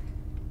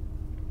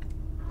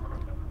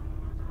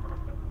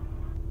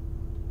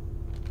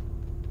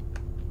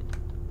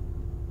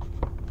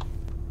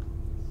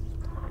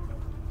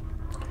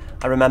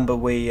 I remember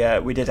we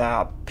did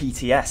our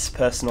PTS,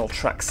 personal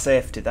track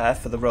safety, there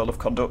for the role of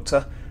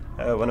conductor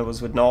when I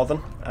was with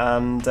Northern,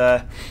 and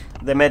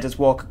they made us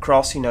walk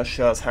across, you know,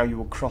 show us how you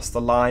would cross the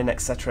line,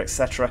 etc,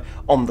 etc,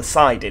 on the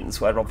sidings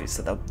where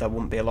obviously there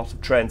wouldn't be a lot of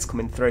trains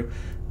coming through,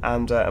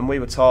 and we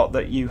were taught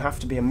that you have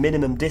to be a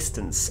minimum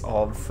distance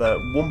of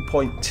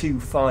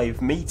 1.25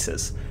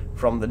 metres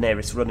from the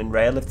nearest running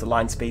rail if the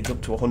line speeds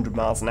up to 100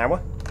 miles an hour,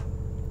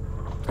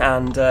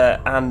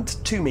 and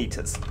 2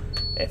 metres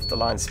if the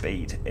line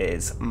speed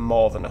is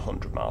more than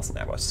 100 miles an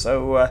hour.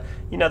 So,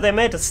 you know, they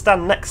made us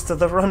stand next to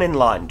the running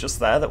line just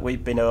there that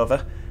we'd been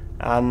over,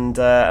 and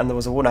there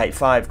was a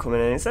 185 coming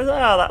in, and it says,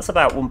 oh, that's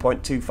about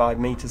 1.25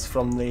 metres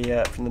from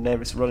the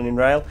nearest running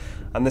rail,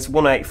 and this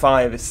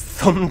 185 is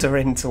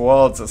thundering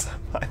towards us.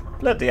 Like,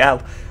 bloody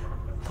hell,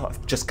 I'm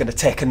just going to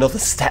take another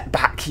step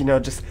back, you know,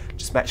 just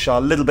make sure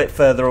a little bit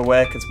further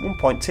away, because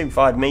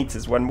 1.25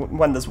 metres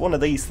when there's one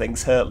of these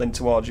things hurtling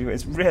towards you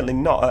is really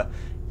not a,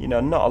 you know,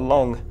 not a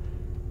long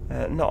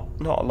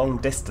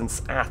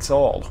distance at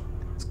all.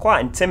 It's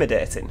quite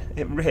intimidating,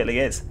 it really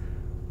is.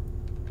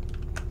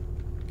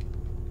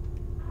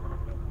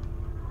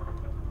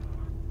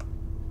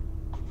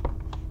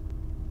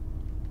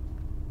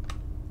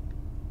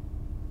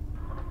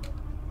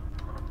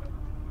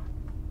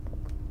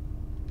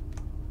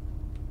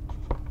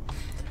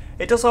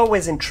 It does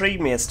always intrigue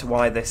me as to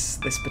why this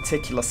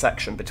particular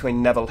section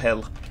between Neville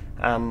Hill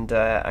and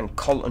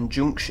Colton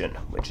Junction,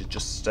 which is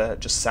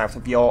just south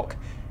of York,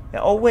 it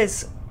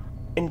always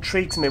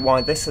intrigues me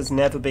why this has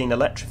never been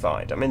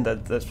electrified. I mean,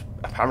 there's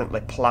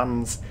apparently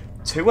plans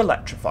to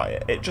electrify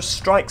it. It just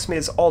strikes me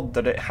as odd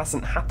that it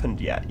hasn't happened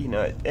yet. You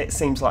know, it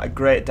seems like a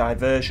great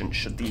diversion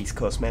should the East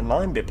Coast Main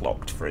Line be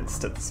blocked, for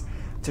instance,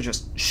 to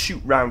just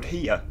shoot round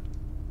here.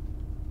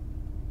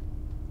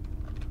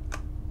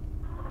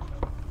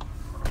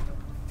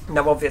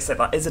 Now, obviously,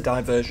 that is a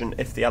diversion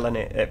if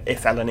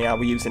LNER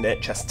were using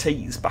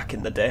HSTs back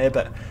in the day,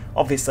 but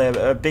obviously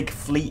a big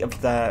fleet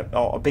of their,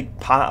 or a big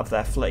part of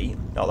their fleet,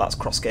 oh, that's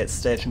Crossgate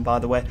Station, by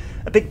the way,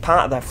 a big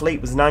part of their fleet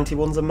was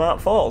 91s and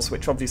Mark 4s,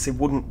 which obviously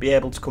wouldn't be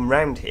able to come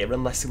round here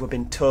unless they were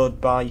being towed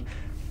by,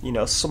 you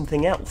know,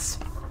 something else.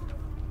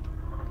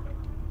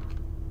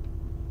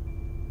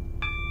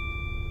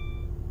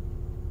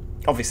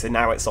 Obviously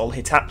now it's all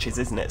Hitachi's,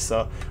 isn't it,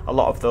 so a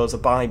lot of those are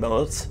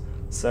bi-modes.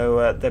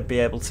 So they'd be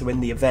able to,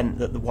 in the event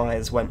that the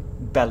wires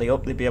went belly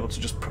up, they'd be able to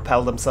just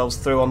propel themselves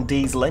through on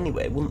diesel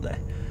anyway, wouldn't they?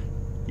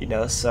 You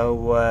know,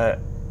 so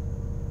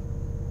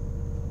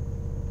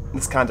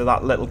there's kind of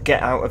that little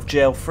get out of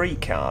jail free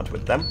card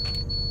with them.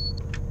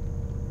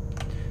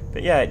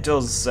 But yeah, it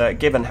does,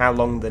 given how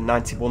long the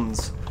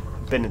 91's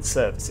have been in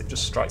service, it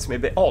just strikes me a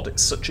bit odd.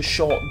 It's such a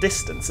short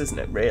distance, isn't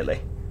it, really?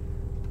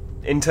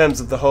 In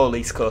terms of the whole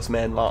East Coast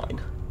Main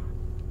Line.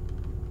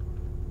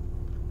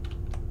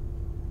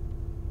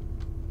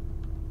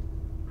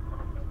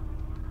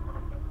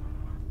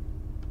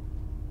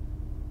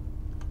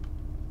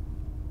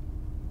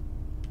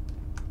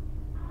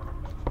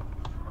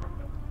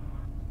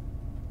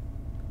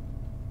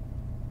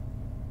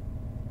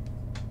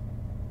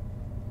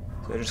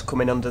 We're just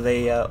coming under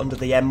the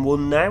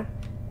M1 now.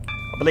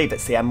 I believe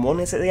it's the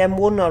M1. Is it the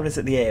M1 or is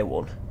it the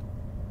A1?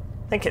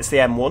 I think it's the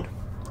M1.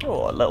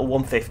 Oh, a little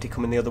 150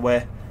 coming the other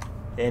way.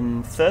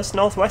 In First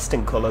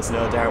Northwestern colours,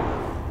 no doubt.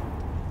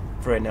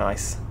 Very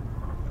nice.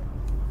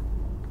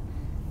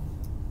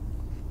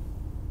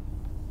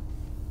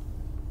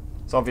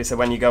 So obviously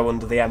when you go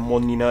under the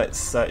M1, you know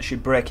it's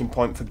your breaking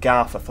point for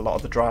Garforth, a lot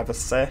of the drivers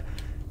say,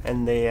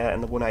 in the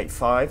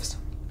 185s.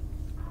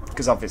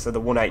 Because obviously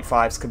the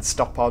 185s can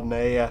stop on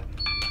a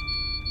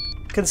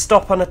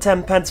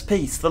 10p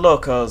piece. The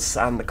locos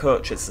and the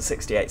coaches, the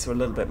 68s, are a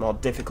little bit more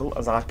difficult,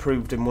 as I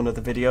proved in one of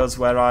the videos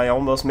where I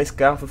almost missed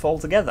Garforth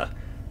altogether.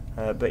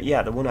 But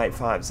yeah, the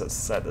 185s, as I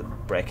said, the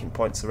breaking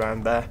points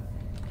around there.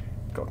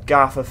 Got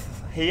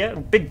Garforth here,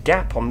 big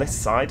gap on this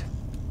side.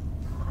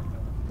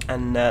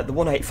 And the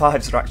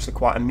 185s are actually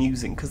quite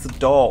amusing because the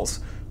doors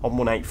on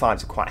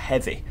 185s are quite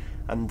heavy,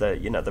 and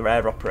you know, they're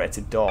air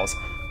operated doors.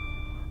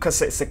 Because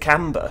it's a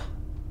camber,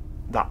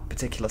 that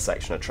particular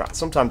section of track.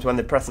 Sometimes when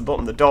they press the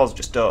button, the doors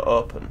just don't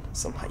open.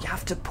 So I'm like, you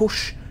have to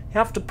push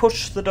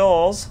the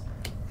doors.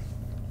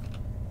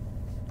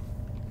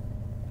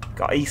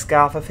 Got East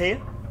Garforth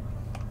here.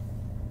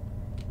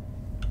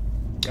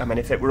 I mean,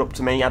 if it were up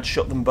to me, I'd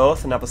shut them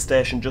both and have a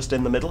station just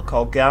in the middle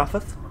called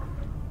Garforth.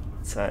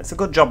 So it's a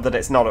good job that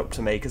it's not up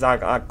to me, because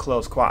I'd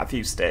close quite a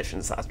few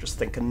stations that I just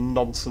think are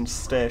nonsense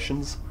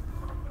stations.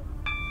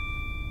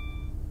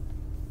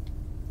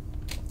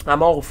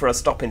 I'm all for a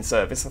stopping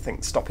service. I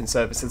think stopping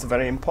services are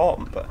very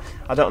important, but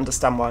I don't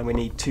understand why we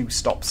need two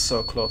stops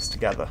so close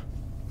together.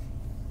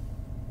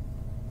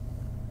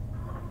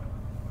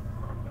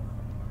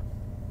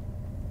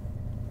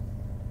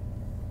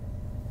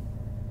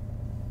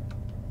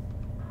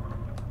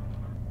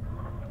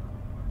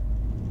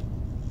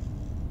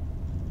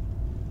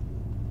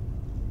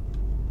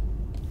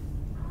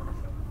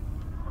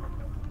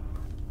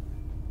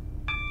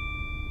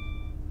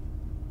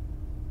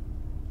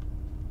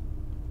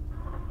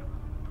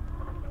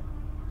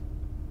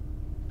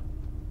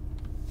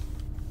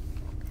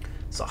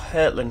 So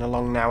hurtling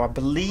along now, I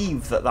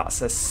believe that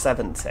says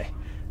 70.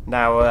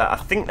 Now, I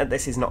think that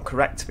this is not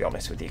correct, to be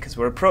honest with you, because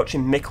we're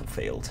approaching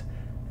Micklefield.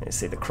 You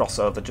see the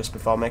crossover just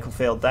before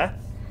Micklefield there.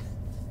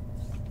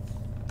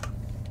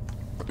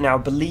 Now, I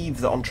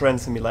believe that on Train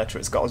Simulator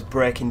it's got us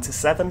braking to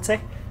 70,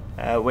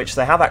 which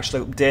they have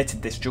actually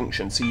updated this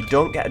junction, so you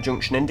don't get a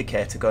junction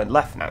indicator going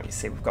left now. You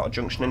see we've got a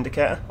junction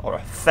indicator, or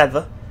a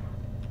feather.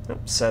 Oh,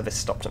 service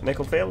stopped at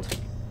Micklefield.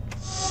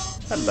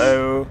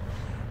 Hello.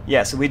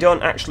 Yeah, so we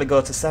don't actually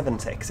go to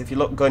 70, because if you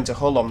look going to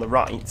Hull on the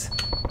right,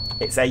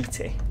 it's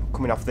 80.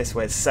 Coming off this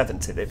way is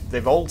 70.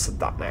 They've altered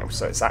that now,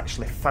 so it's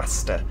actually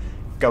faster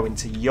going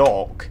to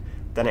York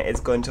than it is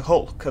going to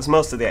Hull, because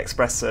most of the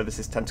express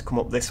services tend to come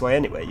up this way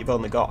anyway. You've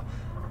only got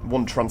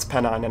one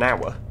TransPennine an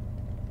hour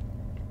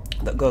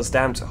that goes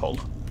down to Hull,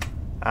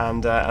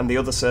 and the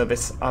other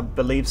service, I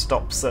believe,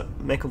 stops at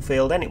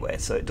Micklefield anyway,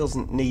 so it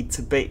doesn't need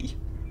to be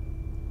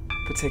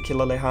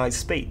particularly high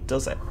speed,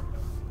 does it?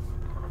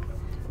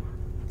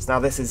 So now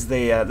this is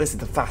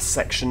the fast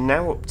section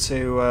now up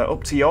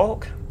to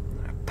York,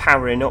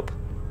 powering up,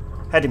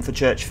 heading for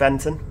Church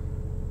Fenton.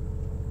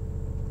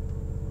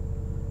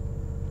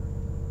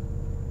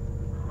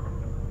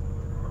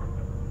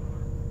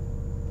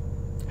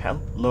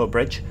 Hell, low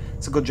bridge.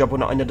 It's a good job we're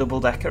not in a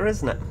double decker,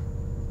 isn't it?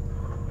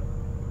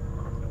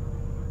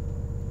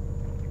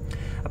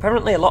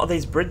 Apparently a lot of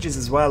these bridges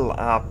as well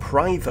are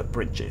private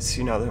bridges,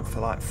 you know, for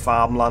like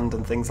farmland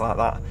and things like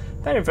that.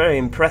 Very, very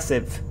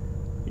impressive,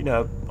 you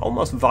know,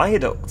 almost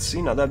viaducts,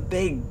 you know, they're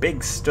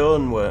big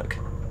stonework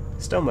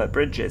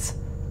bridges.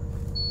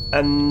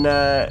 And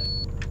I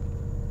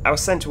was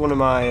saying to one of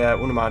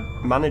my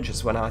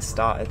managers when I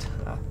started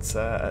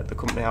at the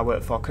company I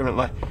work for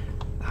currently,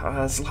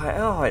 I was like,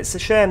 oh, it's a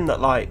shame that,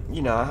 like,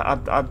 you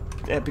know,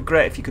 it'd be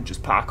great if you could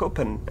just park up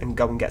and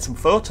go and get some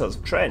photos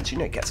of trains, you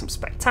know, get some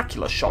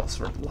spectacular shots,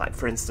 like,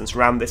 for instance,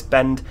 around this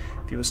bend,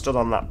 if you were stood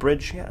on that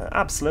bridge, yeah,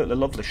 absolutely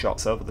lovely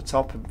shots over the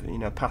top of, you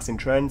know, passing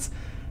trains.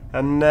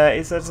 And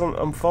he says,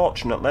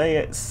 unfortunately,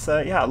 it's,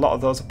 yeah, a lot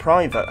of those are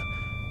private,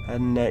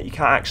 and you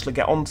can't actually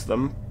get onto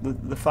them,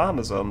 the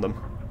farmers own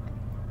them.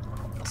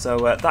 So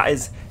that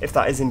is, if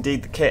that is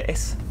indeed the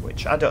case,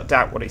 which I don't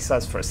doubt what he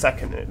says for a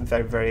second, a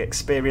very, very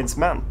experienced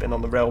man, been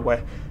on the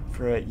railway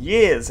for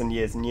years and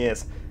years and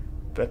years.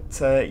 But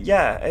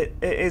yeah, it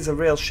is a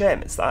real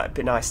shame. It's that it'd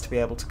be nice to be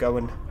able to go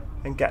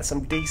and get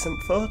some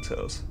decent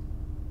photos.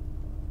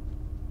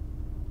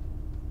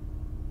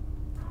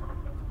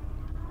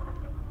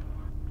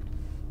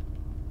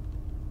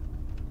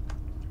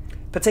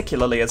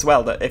 Particularly as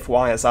well that if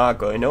wires are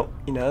going up,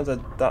 you know,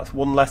 that's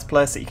one less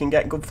place that you can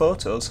get good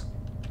photos.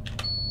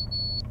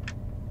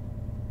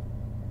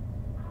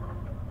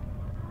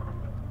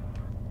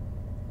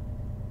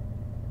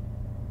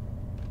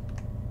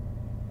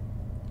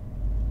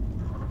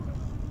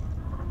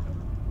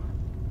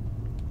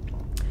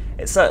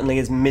 It certainly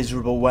is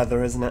miserable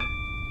weather, isn't it?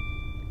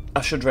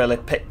 I should really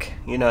pick,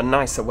 you know,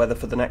 nicer weather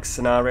for the next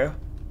scenario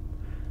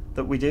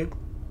that we do.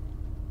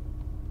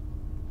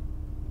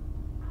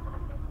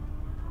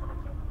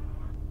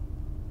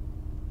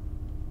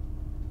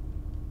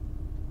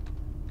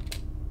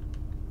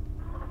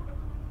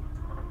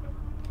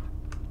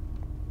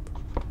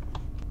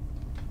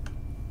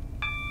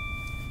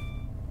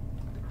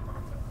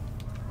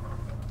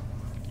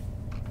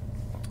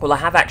 Well, I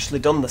have actually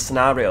done the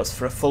scenarios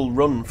for a full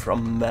run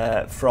from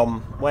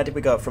where did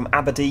we go? From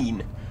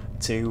Aberdeen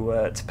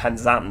to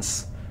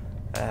Penzance.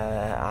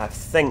 I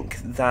think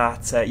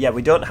that yeah,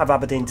 we don't have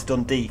Aberdeen to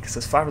Dundee because,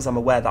 as far as I'm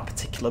aware, that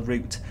particular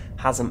route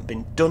hasn't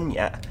been done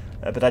yet.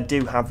 But I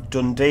do have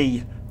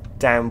Dundee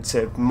down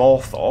to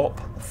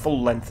Moorthorpe, the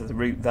full length of the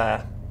route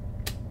there.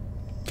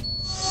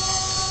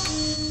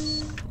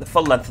 The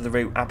full length of the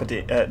route,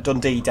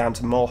 Dundee down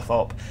to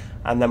Moorthorpe,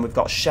 and then we've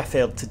got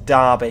Sheffield to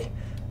Derby.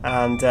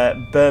 And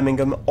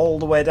Birmingham all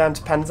the way down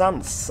to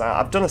Penzance.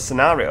 I've done a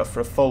scenario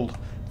for a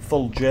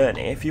full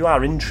journey. If you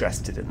are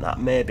interested in that,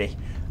 maybe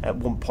at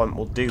one point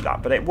we'll do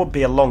that. But it would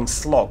be a long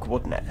slog,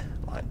 wouldn't it?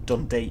 Like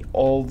Dundee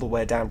all the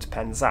way down to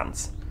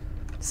Penzance.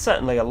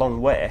 Certainly a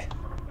long way.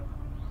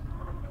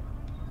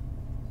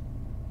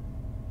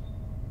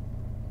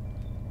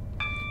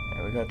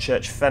 There we go,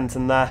 Church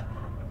Fenton there.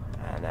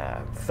 And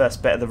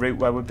first bit of the route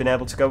where we've been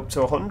able to go up to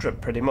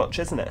 100 pretty much,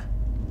 isn't it?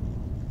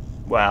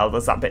 Well,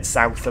 there's that bit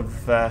south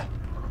of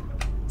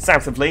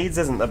Leeds,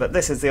 isn't there? But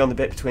this is the only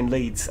bit between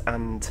Leeds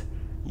and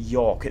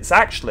York. It's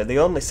actually the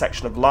only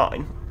section of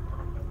line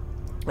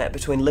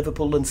between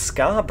Liverpool and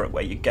Scarborough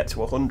where you get to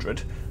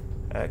 100.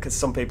 Because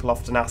some people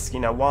often ask, you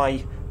know,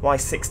 why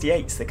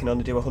 68s? They can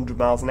only do 100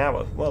 miles an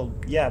hour. Well,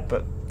 yeah,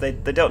 but they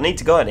don't need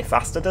to go any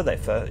faster, do they?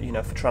 For, you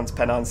know, for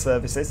TransPennine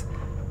services.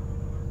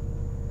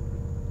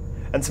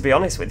 And to be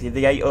honest with you,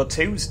 the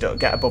 802s don't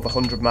get above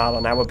 100 mile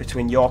an hour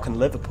between York and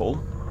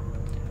Liverpool.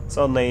 It's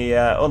only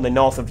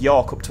north of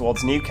York up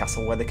towards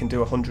Newcastle where they can do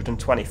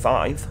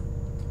 125.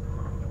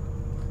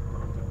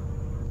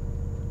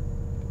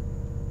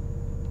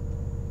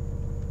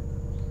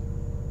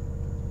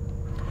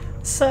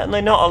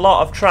 Certainly not a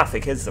lot of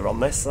traffic, is there, on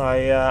this?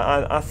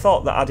 I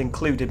thought that I'd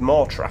included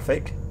more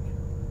traffic.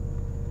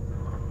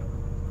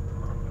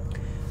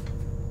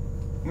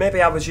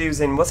 Maybe I was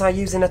using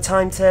a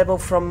timetable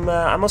from?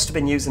 I must have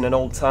been using an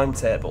old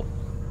timetable.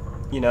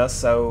 You know,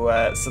 so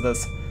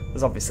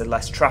there's obviously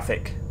less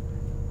traffic.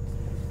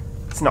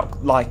 It's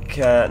not like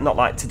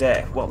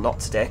today. Well, not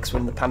today because we're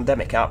in the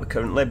pandemic, aren't we,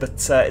 currently?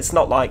 But it's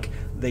not like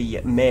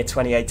the May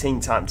 2018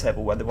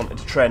 timetable where they wanted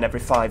to train every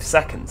 5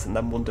 seconds and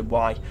then wondered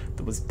why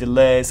there was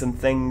delays and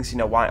things. You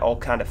know, why it all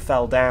kind of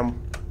fell down.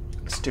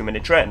 It's too many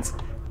trains.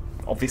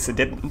 Obviously,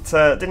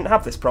 didn't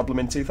have this problem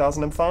in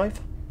 2005.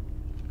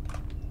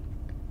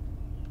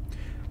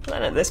 But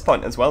then at this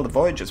point as well, the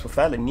Voyagers were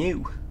fairly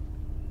new.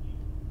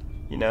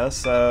 You know,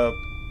 so.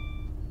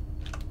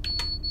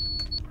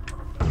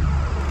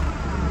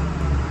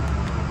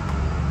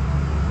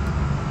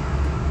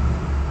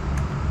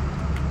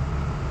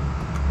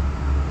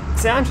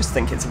 See, I just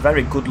think it's a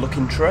very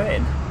good-looking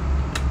train,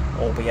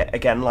 albeit,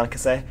 again, like I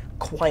say,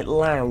 quite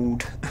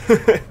loud.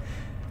 But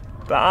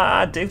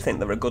I do think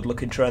they're a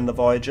good-looking train, the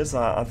Voyagers.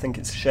 I think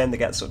it's a shame they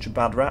get such a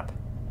bad rap.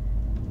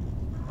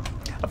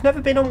 I've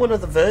never been on one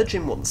of the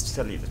Virgin ones, to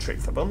tell you the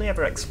truth. I've only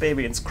ever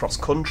experienced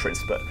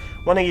cross-countries, but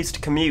when I used to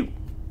commute,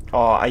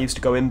 or I used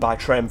to go in by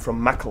train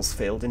from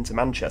Macclesfield into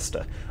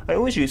Manchester, I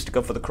always used to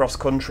go for the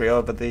cross-country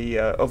over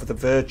the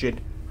Virgin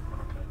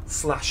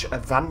 /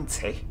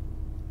 Avanti.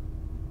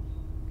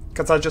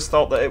 because I just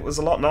thought that it was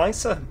a lot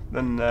nicer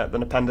than a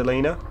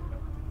Pendolino.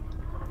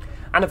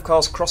 And of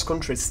course,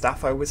 cross-country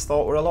staff I always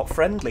thought were a lot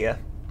friendlier.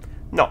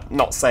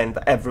 Not saying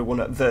that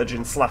everyone at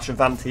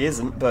Virgin/Avanti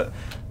isn't, but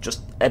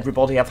just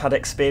everybody I've had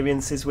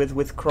experiences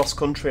with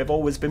cross-country have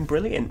always been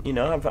brilliant. You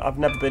know, I've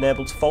never been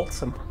able to fault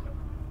them.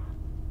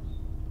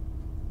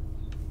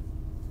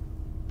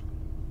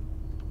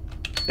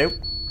 Nope.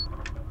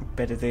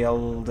 Bit of the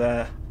old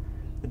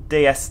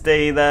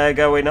DSD there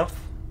going off.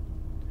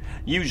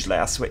 Usually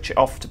I switch it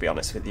off, to be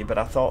honest with you, but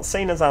I thought,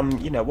 seeing as I'm,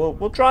 you know,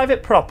 we'll drive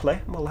it properly.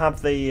 We'll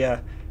have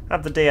the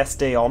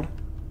DSD on.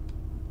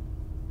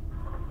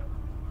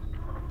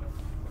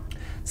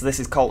 So this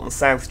is Colton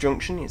South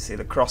Junction. You see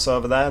the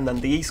crossover there, and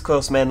then the East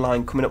Coast Main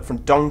Line coming up from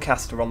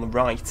Doncaster on the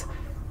right,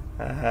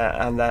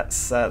 and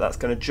that's going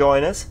to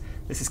join us.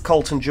 This is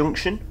Colton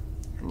Junction,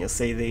 and you'll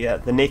see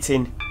the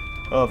knitting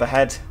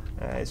overhead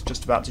is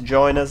just about to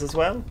join us as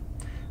well.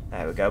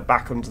 There we go,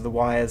 back under the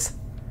wires,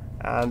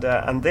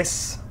 and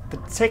this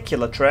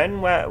particular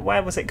train,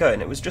 where was it going?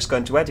 It was just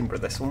going to Edinburgh,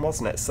 this one,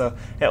 wasn't it? So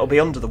it'll be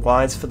under the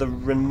wires for the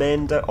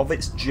remainder of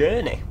its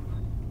journey.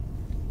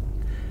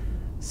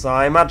 So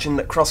I imagine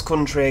that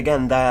cross-country,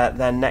 again,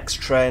 their next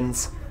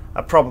trains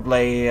are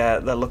probably,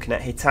 they're looking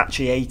at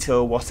Hitachi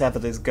 80, whatever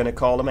they're going to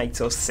call them,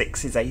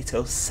 806s,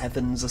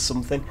 807s or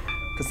something,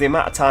 because the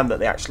amount of time that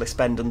they actually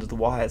spend under the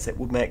wires, it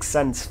would make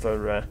sense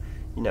for,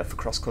 you know, for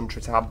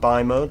cross-country to have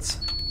bi-modes.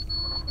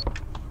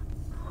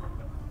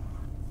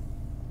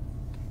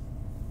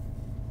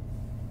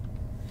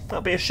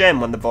 That'll be a shame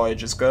when the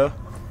Voyagers go.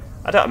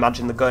 I don't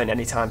imagine they're going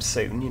anytime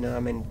soon, you know. I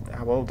mean,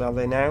 how old are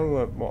they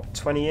now? What,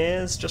 20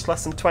 years? Just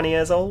less than 20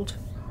 years old?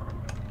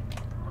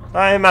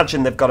 I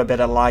imagine they've got a bit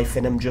of life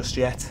in them just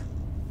yet.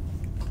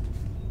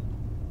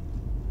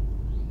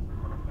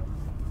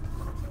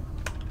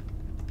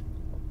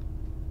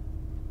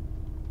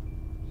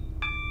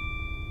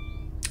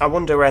 I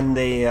wonder when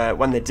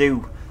they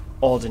do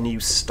order new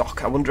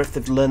stock, I wonder if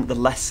they've learnt the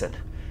lesson,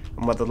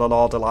 and whether they'll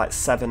order like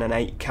 7 and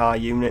 8 car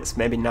units,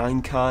 maybe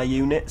 9 car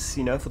units,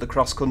 you know, for the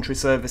cross-country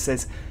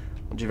services.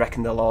 Or do you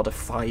reckon they'll order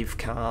 5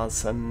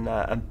 cars and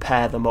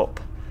pair them up?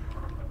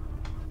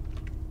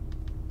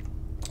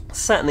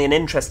 Certainly an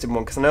interesting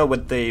one, because I know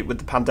with the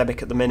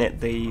pandemic at the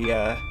minute,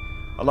 a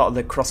lot of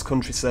the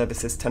cross-country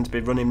services tend to be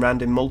running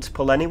around in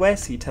multiple anyway,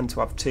 so you tend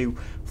to have 2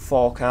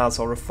 4 cars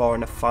or a 4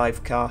 and a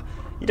 5 car.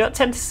 You don't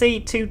tend to see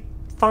 2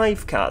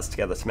 5 cars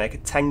together to make a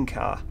 10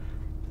 car.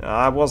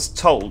 I was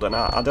told, and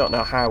I don't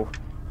know how,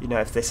 you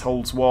know, if this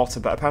holds water,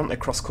 but apparently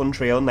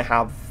cross-country only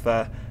have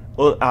are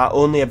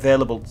only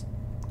available,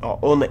 or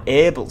only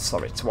able,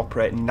 sorry, to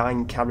operate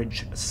 9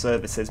 carriage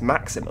services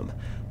maximum.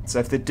 So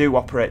if they do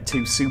operate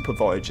 2 Super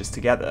Voyagers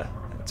together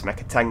to make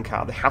a 10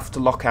 car, they have to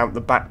lock out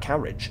the back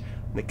carriage,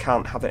 and they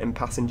can't have it in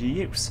passenger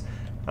use.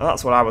 And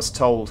that's what I was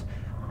told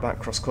about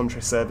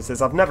cross-country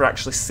services. I've never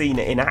actually seen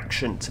it in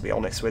action, to be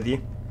honest with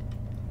you,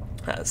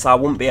 so I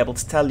wouldn't be able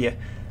to tell you.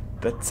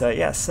 But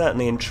yeah,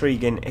 certainly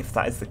intriguing if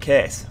that is the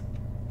case.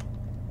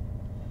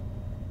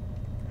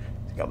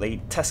 You've got the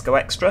Tesco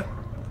Extra,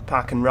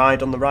 park and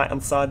ride on the right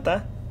hand side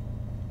there.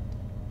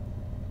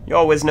 You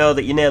always know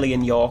that you're nearly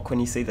in York when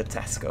you see the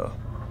Tesco.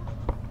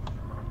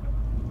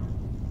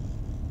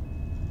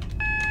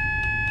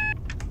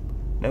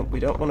 Nope, we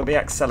don't want to be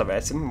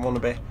accelerating, we want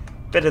to be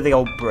a bit of the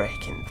old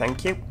braking,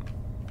 thank you.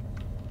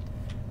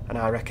 And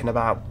I reckon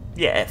about,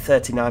 yeah,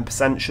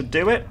 39% should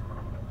do it.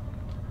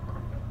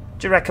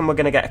 Do you reckon we're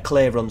going to get a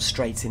clear run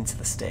straight into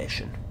the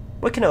station?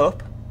 We can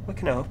hope. We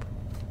can hope.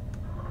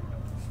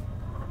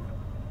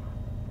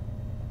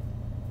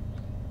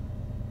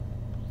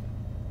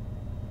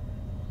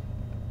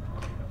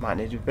 Might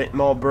need a bit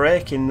more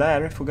braking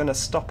there if we're going to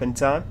stop in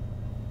time.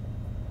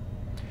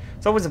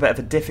 It's always a bit of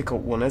a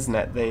difficult one, isn't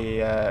it?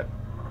 The,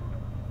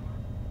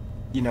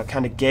 you know,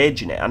 kind of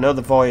gauging it. I know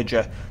the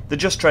Voyager, the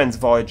Just Trains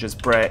Voyager's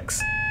brakes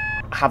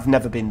have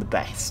never been the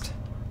best.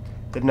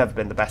 They've never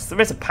been the best. There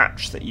is a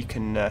patch that you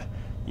can,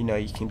 you know,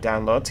 you can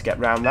download to get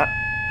round that.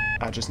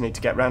 I just need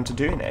to get round to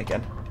doing it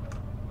again.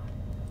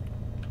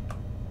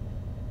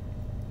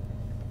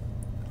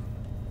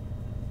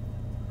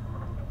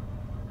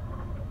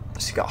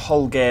 So you've got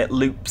Holgate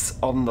loops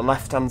on the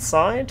left-hand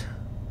side.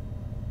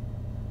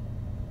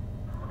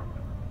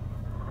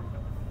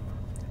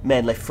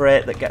 Mainly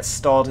freight that gets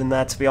stored in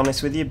there, to be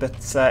honest with you.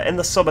 But in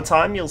the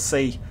summertime, you'll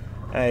see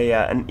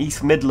an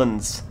East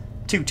Midlands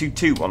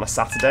 222 on a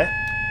Saturday.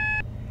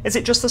 Is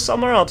it just the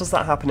summer, or does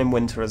that happen in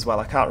winter as well?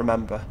 I can't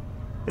remember.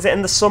 Is it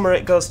in the summer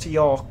it goes to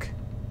York?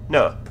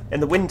 No,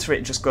 in the winter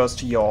it just goes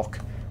to York.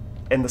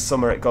 In the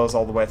summer it goes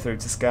all the way through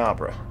to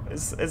Scarborough.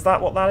 Is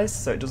that what that is?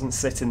 So it doesn't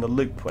sit in the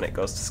loop when it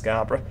goes to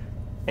Scarborough.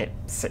 It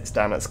sits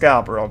down at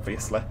Scarborough,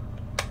 obviously.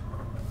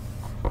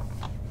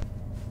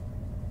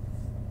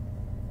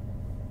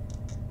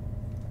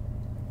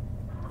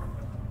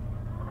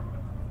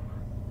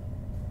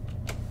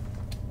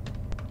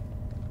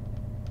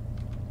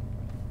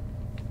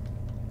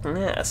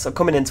 Yeah, so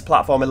coming into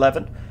platform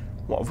 11,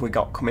 what have we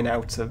got coming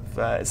out of,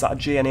 is that a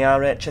GNER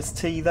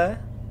HST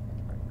there?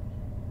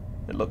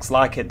 It looks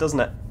like it, doesn't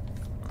it?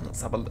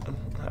 Let's have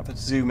a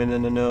zoom in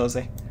and a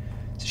nosy.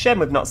 It's a shame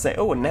we've not seen...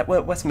 Oh,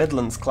 Network West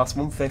Midlands, Class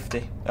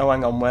 150. Oh,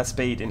 hang on, we're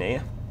speeding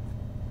here.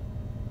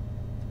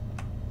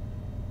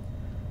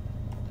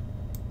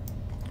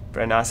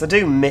 Very nice. I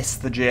do miss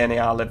the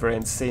JNR livery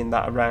and seeing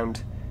that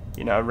around,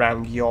 you know,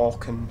 around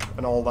York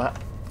and all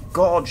that.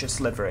 Gorgeous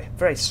livery.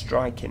 Very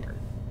striking.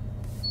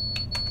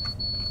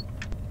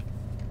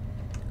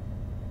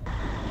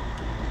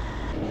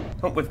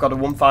 Oh, we've got a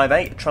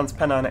 158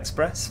 TransPennine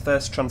Express.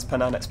 First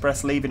TransPennine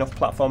Express leaving off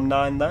platform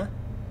 9 there.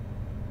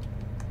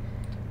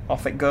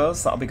 Off it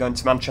goes. That'll be going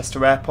to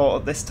Manchester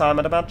Airport at this time,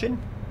 I'd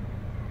imagine.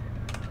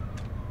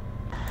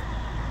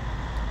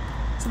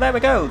 So there we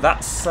go.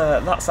 That's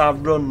our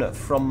run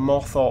from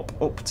Moorthorpe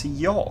up to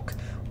York.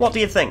 What do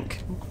you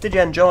think? Did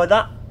you enjoy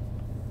that?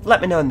 Let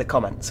me know in the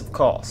comments, of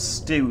course.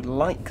 Do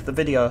like the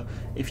video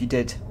if you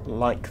did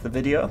like the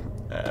video,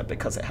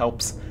 because it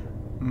helps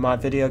my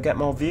video get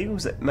more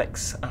views. It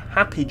makes a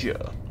happy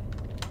Joe.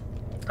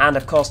 And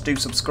of course do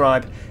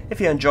subscribe if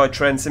you enjoy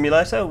Train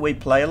Simulator. We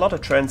play a lot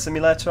of Train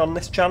Simulator on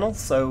this channel,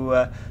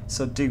 so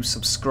do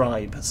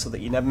subscribe so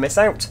that you never miss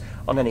out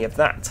on any of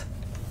that.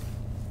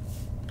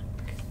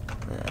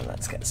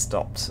 Let's get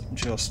stopped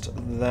just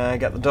there,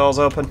 get the doors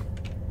open.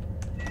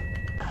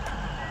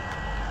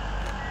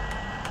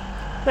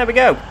 There we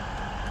go.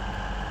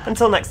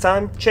 Until next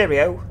time,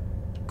 cheerio,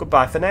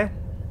 goodbye for now.